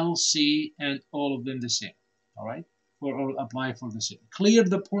LLC, and all of them the same. All right, for all apply for the same. Clear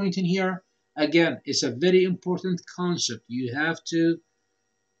the point in here. Again, it's a very important concept. You have to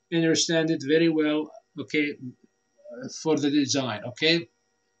understand it very well, okay, for the design, okay?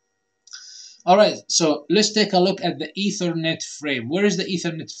 All right, so let's take a look at the Ethernet frame. Where is the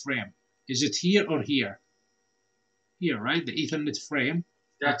Ethernet frame? Is it here or here? Here, right? The Ethernet frame,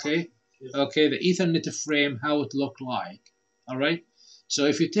 okay? Okay, the Ethernet frame, how it look like, all right? So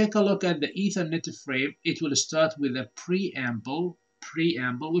if you take a look at the Ethernet frame, it will start with a preamble,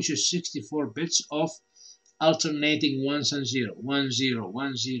 which is 64 bits of alternating ones and 0, 1 0,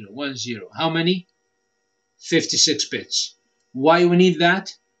 1 0, 1 0. How many? 56 bits. Why we need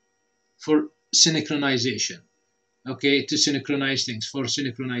that? For synchronization. okay, to synchronize things, for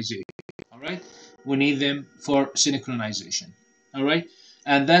synchronization. All right, we need them for synchronization. All right,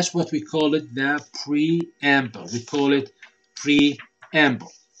 and that's what we call it, the preamble. We call it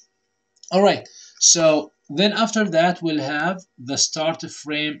preamble. All right, so then after that we'll have the start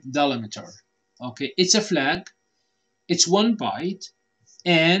frame delimiter. Okay, it's a flag, it's 1 byte,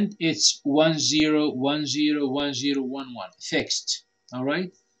 and it's 10101011 fixed. All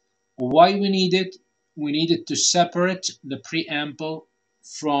right, why we need it? We need it to separate the preamble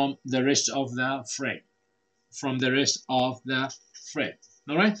from the rest of the frame, from the rest of the frame.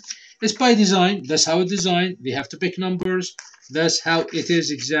 All right, it's by design. That's how it's designed. They have to pick numbers. That's how it is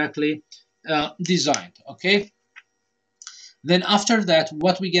exactly designed. Okay, then after that,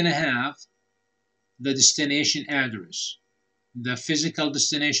 what we're gonna have, the destination address, the physical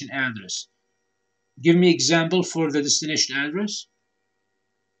destination address. Give me example for the destination address.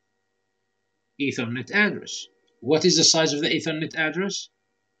 Ethernet address. What is the size of the Ethernet address?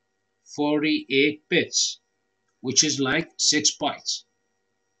 48 bits, which is like 6 bytes,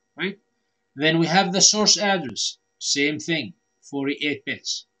 right? Then we have the source address, same thing, 48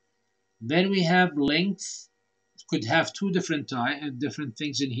 bits. Then we have length. It could have two different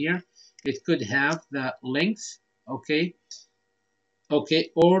things in here. It could have the length, okay,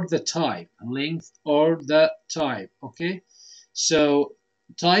 or the type, length or the type, okay. So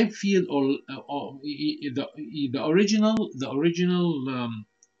type field, or the original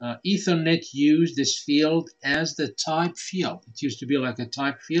Ethernet used this field as the type field. It used to be like a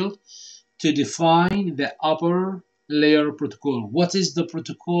type field to define the upper layer protocol. What is the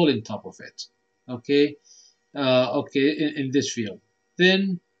protocol in top of it? Okay, in this field.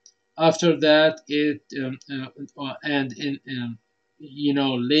 Then after that,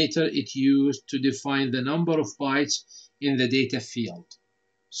 later it used to define the number of bytes in the data field.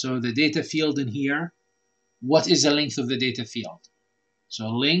 So the data field in here, what is the length of the data field? So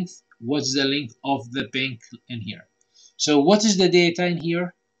length, what's the length of the pink in here? So what is the data in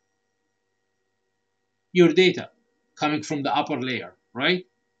here? Your data coming from the upper layer, right?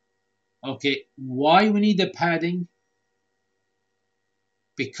 Okay, why we need the padding?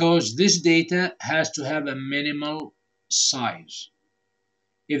 Because this data has to have a minimal size.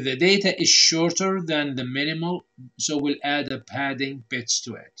 If the data is shorter than the minimal, so we'll add a padding bits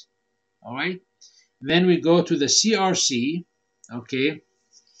to it. All right. Then we go to the CRC. Okay.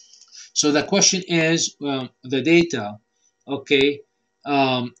 So the question is the data. Okay.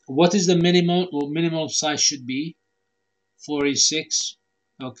 What is the minimum size should be? 46.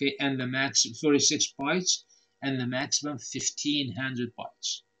 Okay, and the max 46 bytes, and the maximum 1500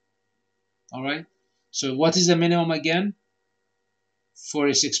 bytes. All right. So what is the minimum again?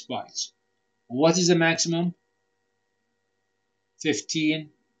 46 bytes. What is the maximum?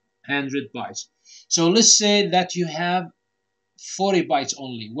 1500 bytes. So let's say that you have 40 bytes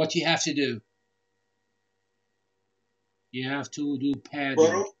only. What you have to do? You have to do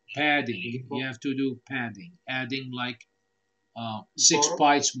padding. Padding. You have to do padding, adding like 6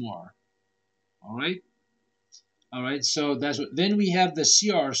 bytes more. All right. All right. So that's what. Then we have the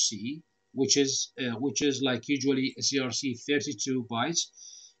CRC, which is like usually a CRC 32 bytes,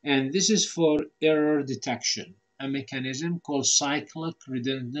 and this is for error detection. A mechanism called cyclic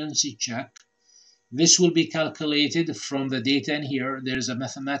redundancy check. This will be calculated from the data in here. There is a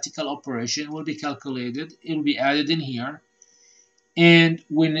mathematical operation will be calculated. It will be added in here. And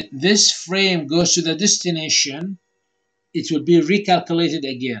when this frame goes to the destination, it will be recalculated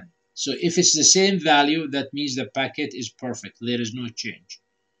again. So if it's the same value, that means the packet is perfect. There is no change.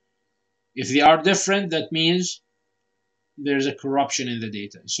 If they are different, that means there's a corruption in the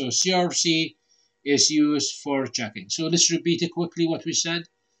data. So CRC is used for checking. So let's repeat it quickly what we said.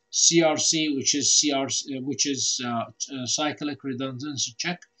 CRC, which is cyclic redundancy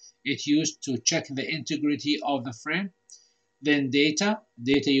check. It's used to check the integrity of the frame. Then data,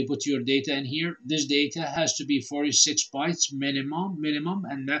 you put your data in here. This data has to be 46 bytes minimum,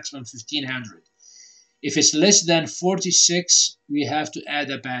 and maximum 1500. If it's less than 46, we have to add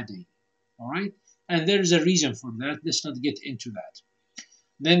a padding. All right, and there is a reason for that. Let's not get into that.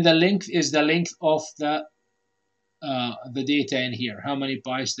 Then the length is the length of the data in here. How many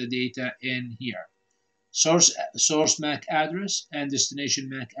bytes the data in here? Source MAC address and destination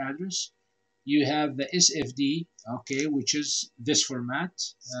MAC address. You have the SFD, okay, which is this format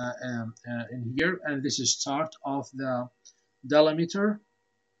in here, and this is start of the delimiter,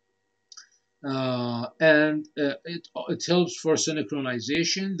 and it helps for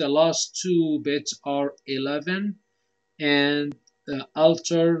synchronization. The last 2 bits are 11, and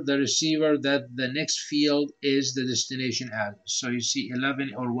alter the receiver that the next field is the destination address. So you see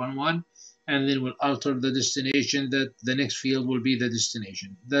 11 or 11, and then we'll alter the destination, that the next field will be the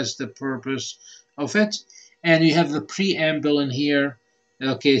destination. That's the purpose of it. And you have the preamble in here.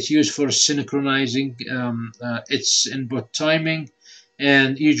 Okay, it's used for synchronizing its input timing,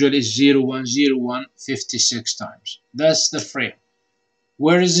 and usually it's 0101 56 times. That's the frame.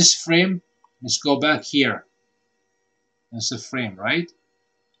 Where is this frame? Let's go back here. That's the frame, right?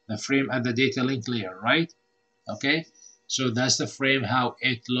 The frame at the data link layer, right? Okay, so that's the frame, how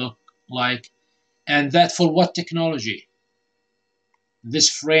it look like. And that for what technology? This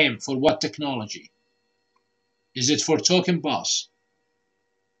frame for what technology? Is it for token bus?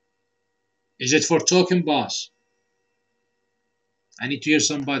 Is it for token bus? I need to hear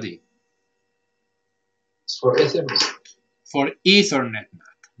somebody. It's for Ethernet. For Ethernet,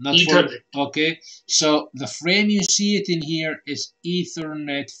 not Ethernet. for, okay. So the frame you see it in here is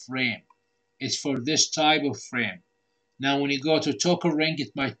Ethernet frame. It's for this type of frame. Now, when you go to token ring,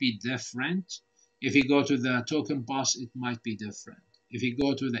 it might be different. If you go to the token bus, it might be different. If you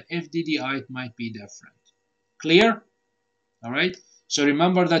go to the FDDI, it might be different. Clear? All right. So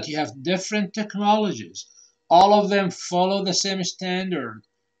remember that you have different technologies. All of them follow the same standard,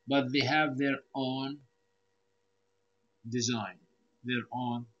 but they have their own design. Their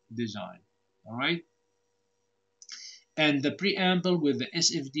own design. All right. And the preamble with the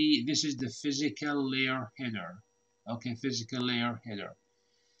SFD, this is the physical layer header. Okay, physical layer header.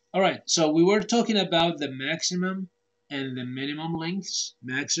 All right, so we were talking about the maximum and the minimum lengths,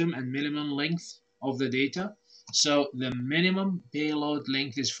 maximum and minimum length of the data. So the minimum payload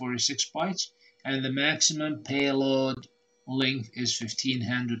length is 46 bytes, and the maximum payload length is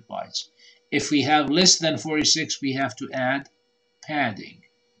 1500 bytes. If we have less than 46, we have to add padding.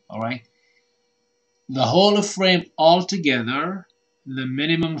 All right. The whole frame altogether, the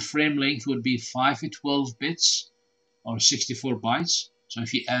minimum frame length would be 512 bits or 64 bytes. So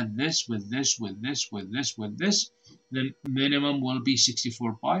if you add this with this, with this, with this, with this, the minimum will be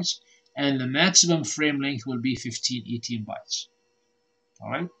 64 bytes, and the maximum frame length will be 1518 bytes. All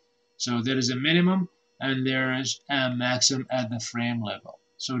right. So there is a minimum and there is a maximum at the frame level.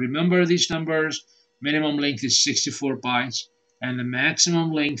 So remember these numbers. Minimum length is 64 bytes. And the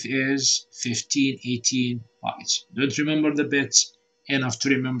maximum length is 1518 bytes. Don't remember the bits, enough to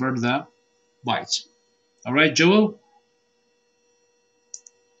remember the bytes. All right, Joel?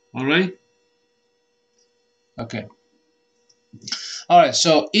 All right? Okay. All right,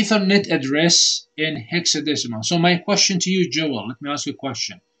 so Ethernet address in hexadecimal. So my question to you, Joel, let me ask you a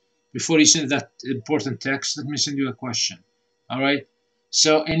question. Before you send that important text, let me send you a question. All right?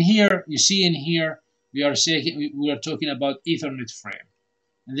 So in here, you see in here, we are talking about Ethernet frame.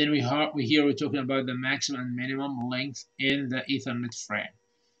 And then we're talking about the maximum and minimum length in the Ethernet frame.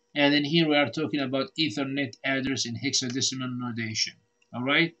 And then here we are talking about Ethernet address in hexadecimal notation. All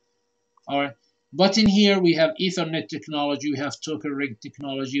right? All right. But in here we have Ethernet technology, we have token ring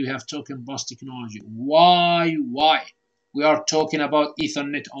technology, we have token bus technology. Why? We are talking about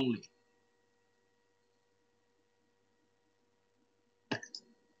Ethernet only.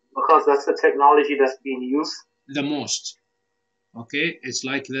 Because that's the technology that's being used the most. Okay, it's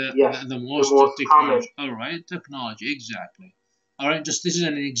like the most technology. common. All right, technology, exactly. All right, just this is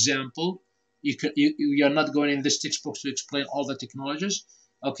an example. You are not going in this textbook to explain all the technologies.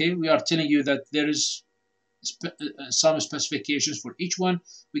 Okay, we are telling you that there is some specifications for each one.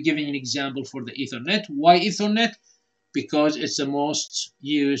 We're giving an example for the Ethernet. Why Ethernet? Because it's the most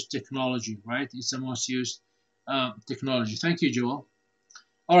used technology, right? It's the most used technology. Thank you, Joel.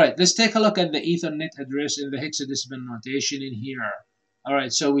 All right, let's take a look at the Ethernet address in the hexadecimal notation in here. All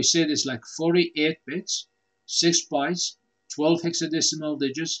right, so we said it's like 48 bits, 6 bytes, 12 hexadecimal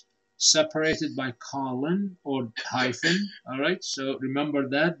digits, separated by colon or hyphen. All right, so remember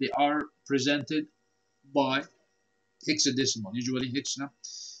that they are presented by hexadecimal, usually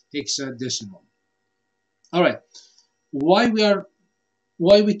hexadecimal. All right, why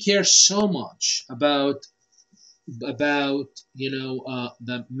we care so much about the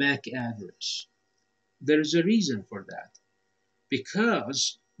MAC address? There is a reason for that,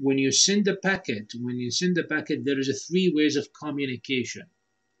 because when you send a packet, there is a 3 ways of communication.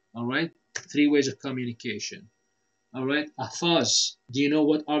 All right, 3 ways of communication. All right, Afaz, do you know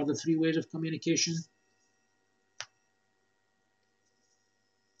what are the 3 ways of communication?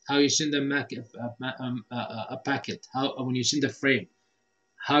 How you send a packet? How when you send a frame?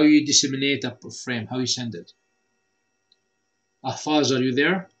 How you disseminate a frame? How you send it? Ahfaz, are you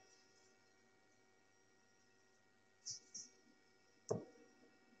there?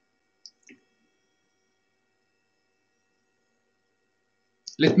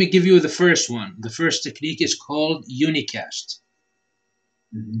 Let me give you the first one. The first technique is called unicast.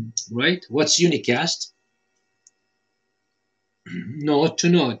 right? What's unicast? Node to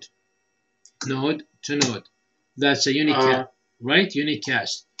node. Node to node. That's a unicast, right?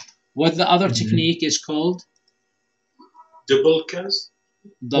 Unicast. What the other technique is called? Double cast?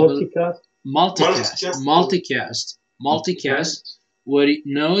 Multicast, where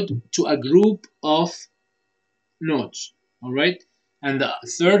node to a group of nodes, all right? And the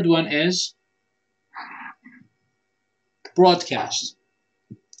third one is broadcast.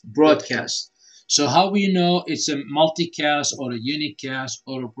 So how we know it's a multicast or a unicast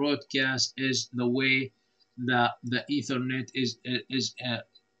or a broadcast is the way the Ethernet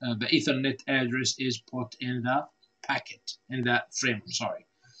the Ethernet address is put in the packet, in that frame, sorry.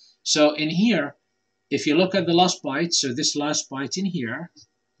 So in here, if you look at the last byte, so this last byte in here,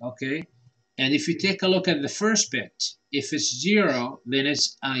 okay, and if you take a look at the first bit, if it's 0, then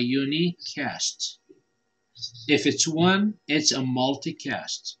it's a unicast. If it's 1, it's a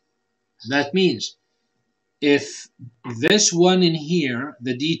multicast. That means if this one in here,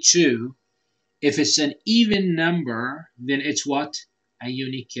 the D2, if it's an even number, then it's what? A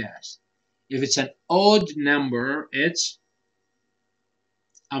unicast. If it's an odd number, it's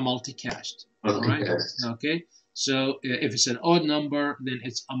a multicast. All right? Okay. So if it's an odd number, then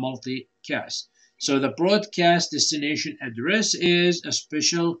it's a multicast. So the broadcast destination address is a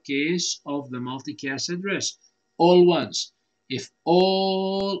special case of the multicast address. All ones. If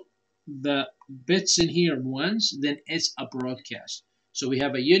all the bits in here ones, then it's a broadcast. So we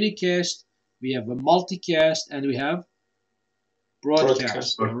have a unicast, we have a multicast, and we have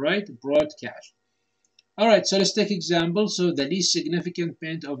broadcast. All right, broadcast. All right, so let's take example. So the least significant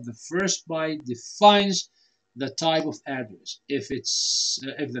bit of the first byte defines the type of address. If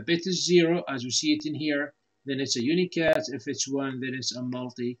the bit is 0, as we see it in here, then it's a unicast. If it's 1, then it's a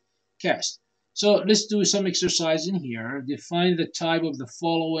multicast. So let's do some exercise in here. Define the type of the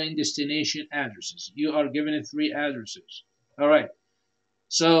following destination addresses. You are given 3 addresses. All right.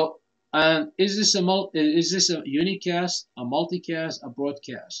 So is this a unicast, a multicast, a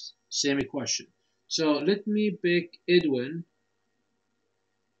broadcast? Same question. So let me pick Edwin,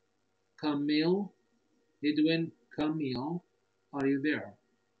 Camille. Edwin, Camille, are you there?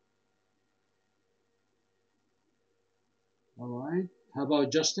 All right. How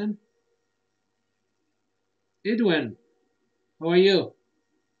about Justin? Edwin, how are you?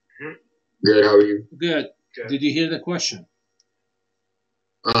 Good, how are you? Good. Did you hear the question?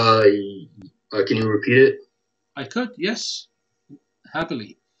 Can you repeat it? I could, yes.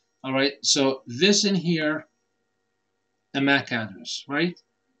 Happily. All right, so this in here, a MAC address, right?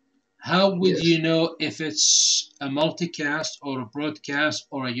 How would you know if it's a multicast or a broadcast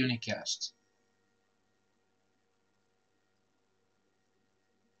or a unicast?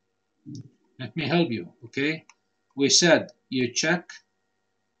 Let me help you, okay? We said you check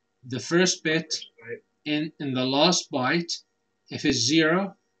the first bit in the last byte. If it's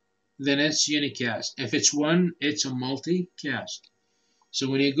 0, then it's unicast. If it's 1, it's a multicast. So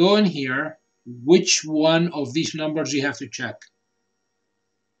when you go in here, which one of these numbers you have to check?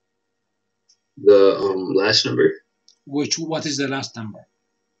 The last number. What is the last number?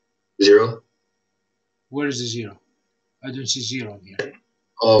 0. Where is the 0? I don't see 0 in here.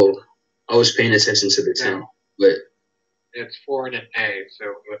 Oh, I was paying attention to the 10, but it's 4 and an A, so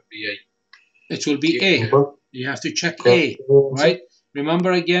it would be a. It will be A. You have to check A, right?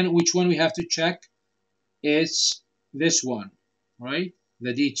 Remember again which one we have to check? It's this one, right?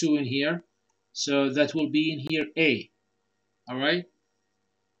 The D2 in here. So that will be in here A. All right?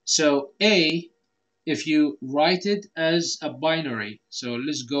 So A, if you write it as a binary, so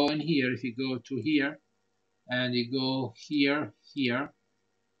let's go in here. If you go to here and you go here,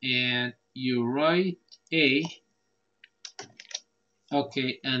 and you write A,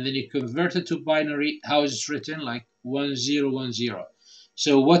 okay, and then you convert it to binary. How is it written? Like 1010.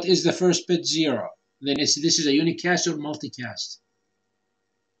 So what is the first bit? 0. Then this is a unicast or multicast?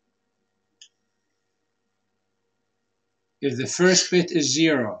 If the first bit is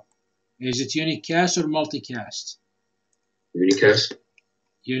 0, is it unicast or multicast? Unicast.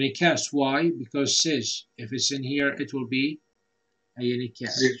 Unicast. Why? Because cis. If it's in here, it will be a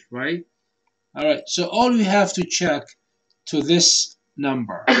unicast, right? All right. So all we have to check to this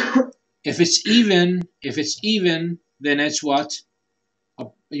number. If it's even, then it's what? A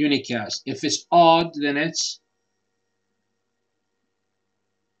unicast. If it's odd, then it's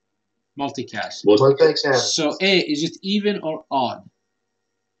multicast. So A, is it even or odd?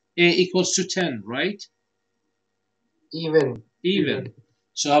 A equals to 10, right? Even.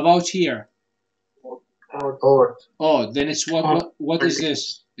 So how about here? Odd. Odd. Then it's what is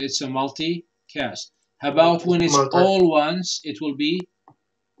this? It's a multicast. How about when it's all ones, it will be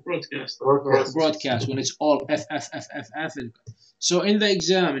Broadcast. Broadcast, when it's all F, F, F, F, F. So in the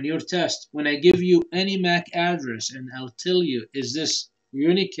exam, in your test, when I give you any MAC address and I'll tell you, is this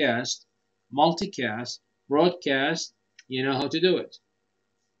unicast, multicast, broadcast, you know how to do it.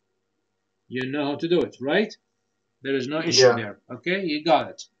 You know how to do it, right? There is no issue there. Okay, you got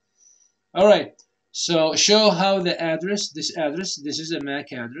it. All right. So show how the address, this is a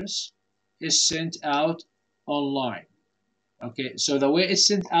MAC address, is sent out online. Okay, so the way it's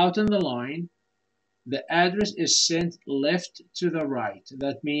sent out on the line, the address is sent left to the right.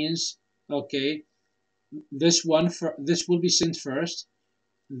 That means, okay, this will be sent first,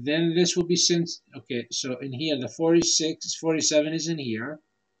 then this will be sent. Okay, so in here, the 46, 47 is in here,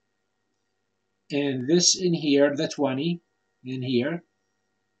 and this in here, the 20 in here,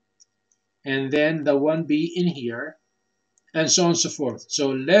 and then the 1B in here, and so on and so forth. So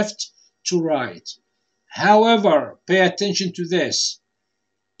left to right. However, pay attention to this.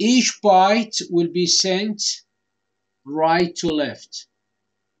 Each byte will be sent right to left.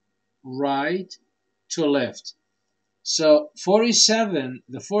 Right to left. So 47,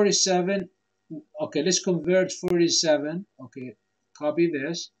 the 47, okay, let's convert 47. Okay, copy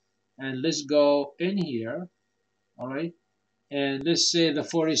this, and let's go in here, all right? And let's say the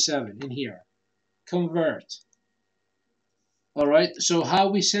 47 in here. Convert. All right, so how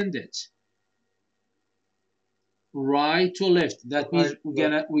we send it? Right to left. That means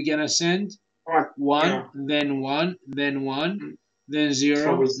we're gonna send one, then one, then one, then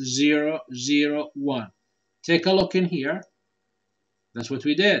 0, 0, 0, 1. Take a look in here. That's what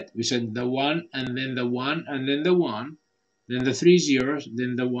we did. We said the 1, and then the 1, and then the 1, then the 3 zeros,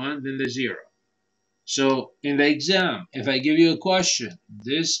 then the 1, then the 0. So in the exam, if I give you a question,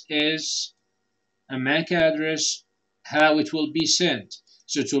 this is a MAC address, how it will be sent.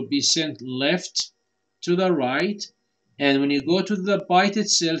 So it will be sent left to the right, and when you go to the byte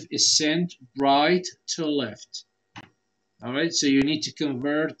itself, it's sent right to left. All right, so you need to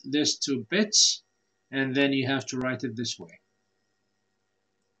convert this to bits, and then you have to write it this way.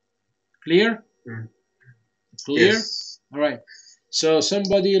 Clear? Clear? Yes. All right. So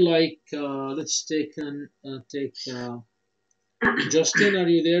somebody like, let's take Justin. Are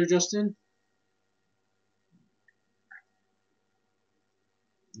you there, Justin?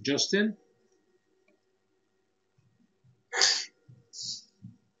 Justin?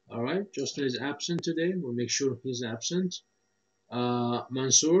 All right, Justin is absent today. We'll make sure he's absent.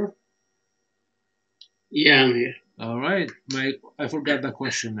 Mansoor? Yeah, I'm here. All right, I forgot the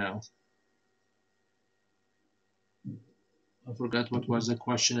question now. I forgot what was the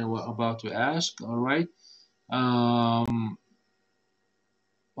question I was about to ask. All right. All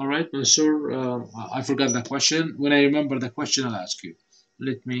right, Mansoor, I forgot the question. When I remember the question, I'll ask you.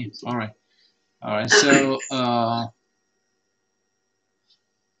 Let me, all right. All right, so,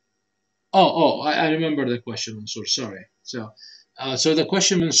 I remember the question, Mansoor, sorry. So the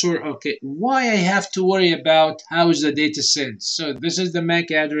question, Mansoor, okay, why I have to worry about how is the data sent? So this is the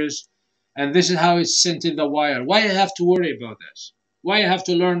MAC address, and this is how it's sent in the wire. Why I have to worry about this? Why I have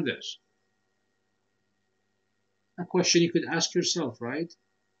to learn this? A question you could ask yourself, right?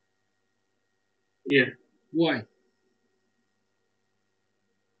 Yeah. Why?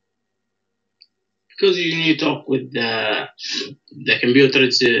 Because you need to talk with the computer.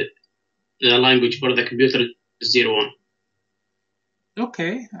 It's the language for the computer is 01.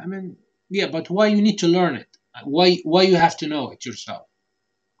 Okay, I mean, yeah, but why you need to learn it? Why you have to know it yourself?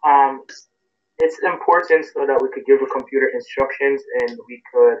 It's important so that we could give a computer instructions and we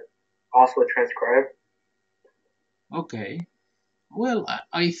could also transcribe. Okay. Well,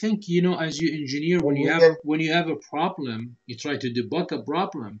 I think, you know, as you engineer, when you have a problem, you try to debug a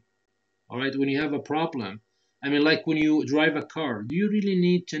problem. All right, when you have a problem, I mean, like when you drive a car, do you really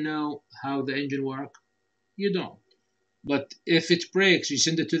need to know how the engine works? You don't. But if it breaks, you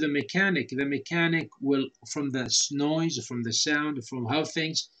send it to the mechanic. The mechanic will, from the noise, from the sound, from how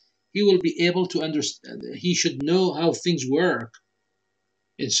things, he will be able to understand. He should know how things work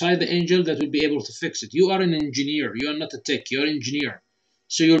inside the engine that will be able to fix it. You are an engineer. You are not a tech. You're an engineer.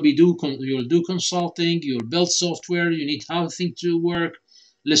 So you'll do consulting. You'll build software. You need how things to work.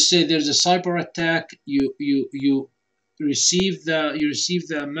 Let's say there's a cyber attack. You receive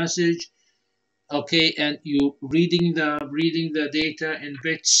the message. Okay, and you reading the data in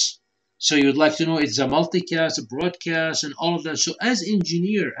bits. So you'd like to know it's a multicast, a broadcast, and all of that. So as you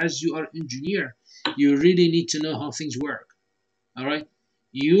are engineer, you really need to know how things work. All right.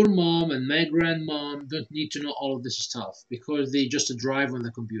 Your mom and my grandmom don't need to know all of this stuff because they just drive on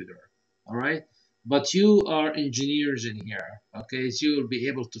the computer. All right. But you are engineers in here. Okay. So you'll be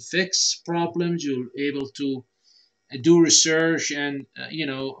able to fix problems. You'll be able to do research, and you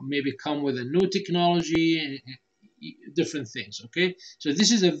know, maybe come with a new technology and different things. Okay, so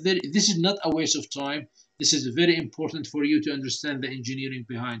this is not a waste of time. This is very important for you to understand the engineering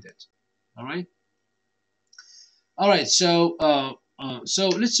behind it. All right. All right. So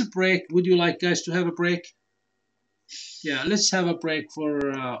let's a break. Would you like guys to have a break? Yeah, let's have a break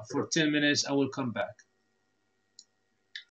for 10 minutes. I will come back.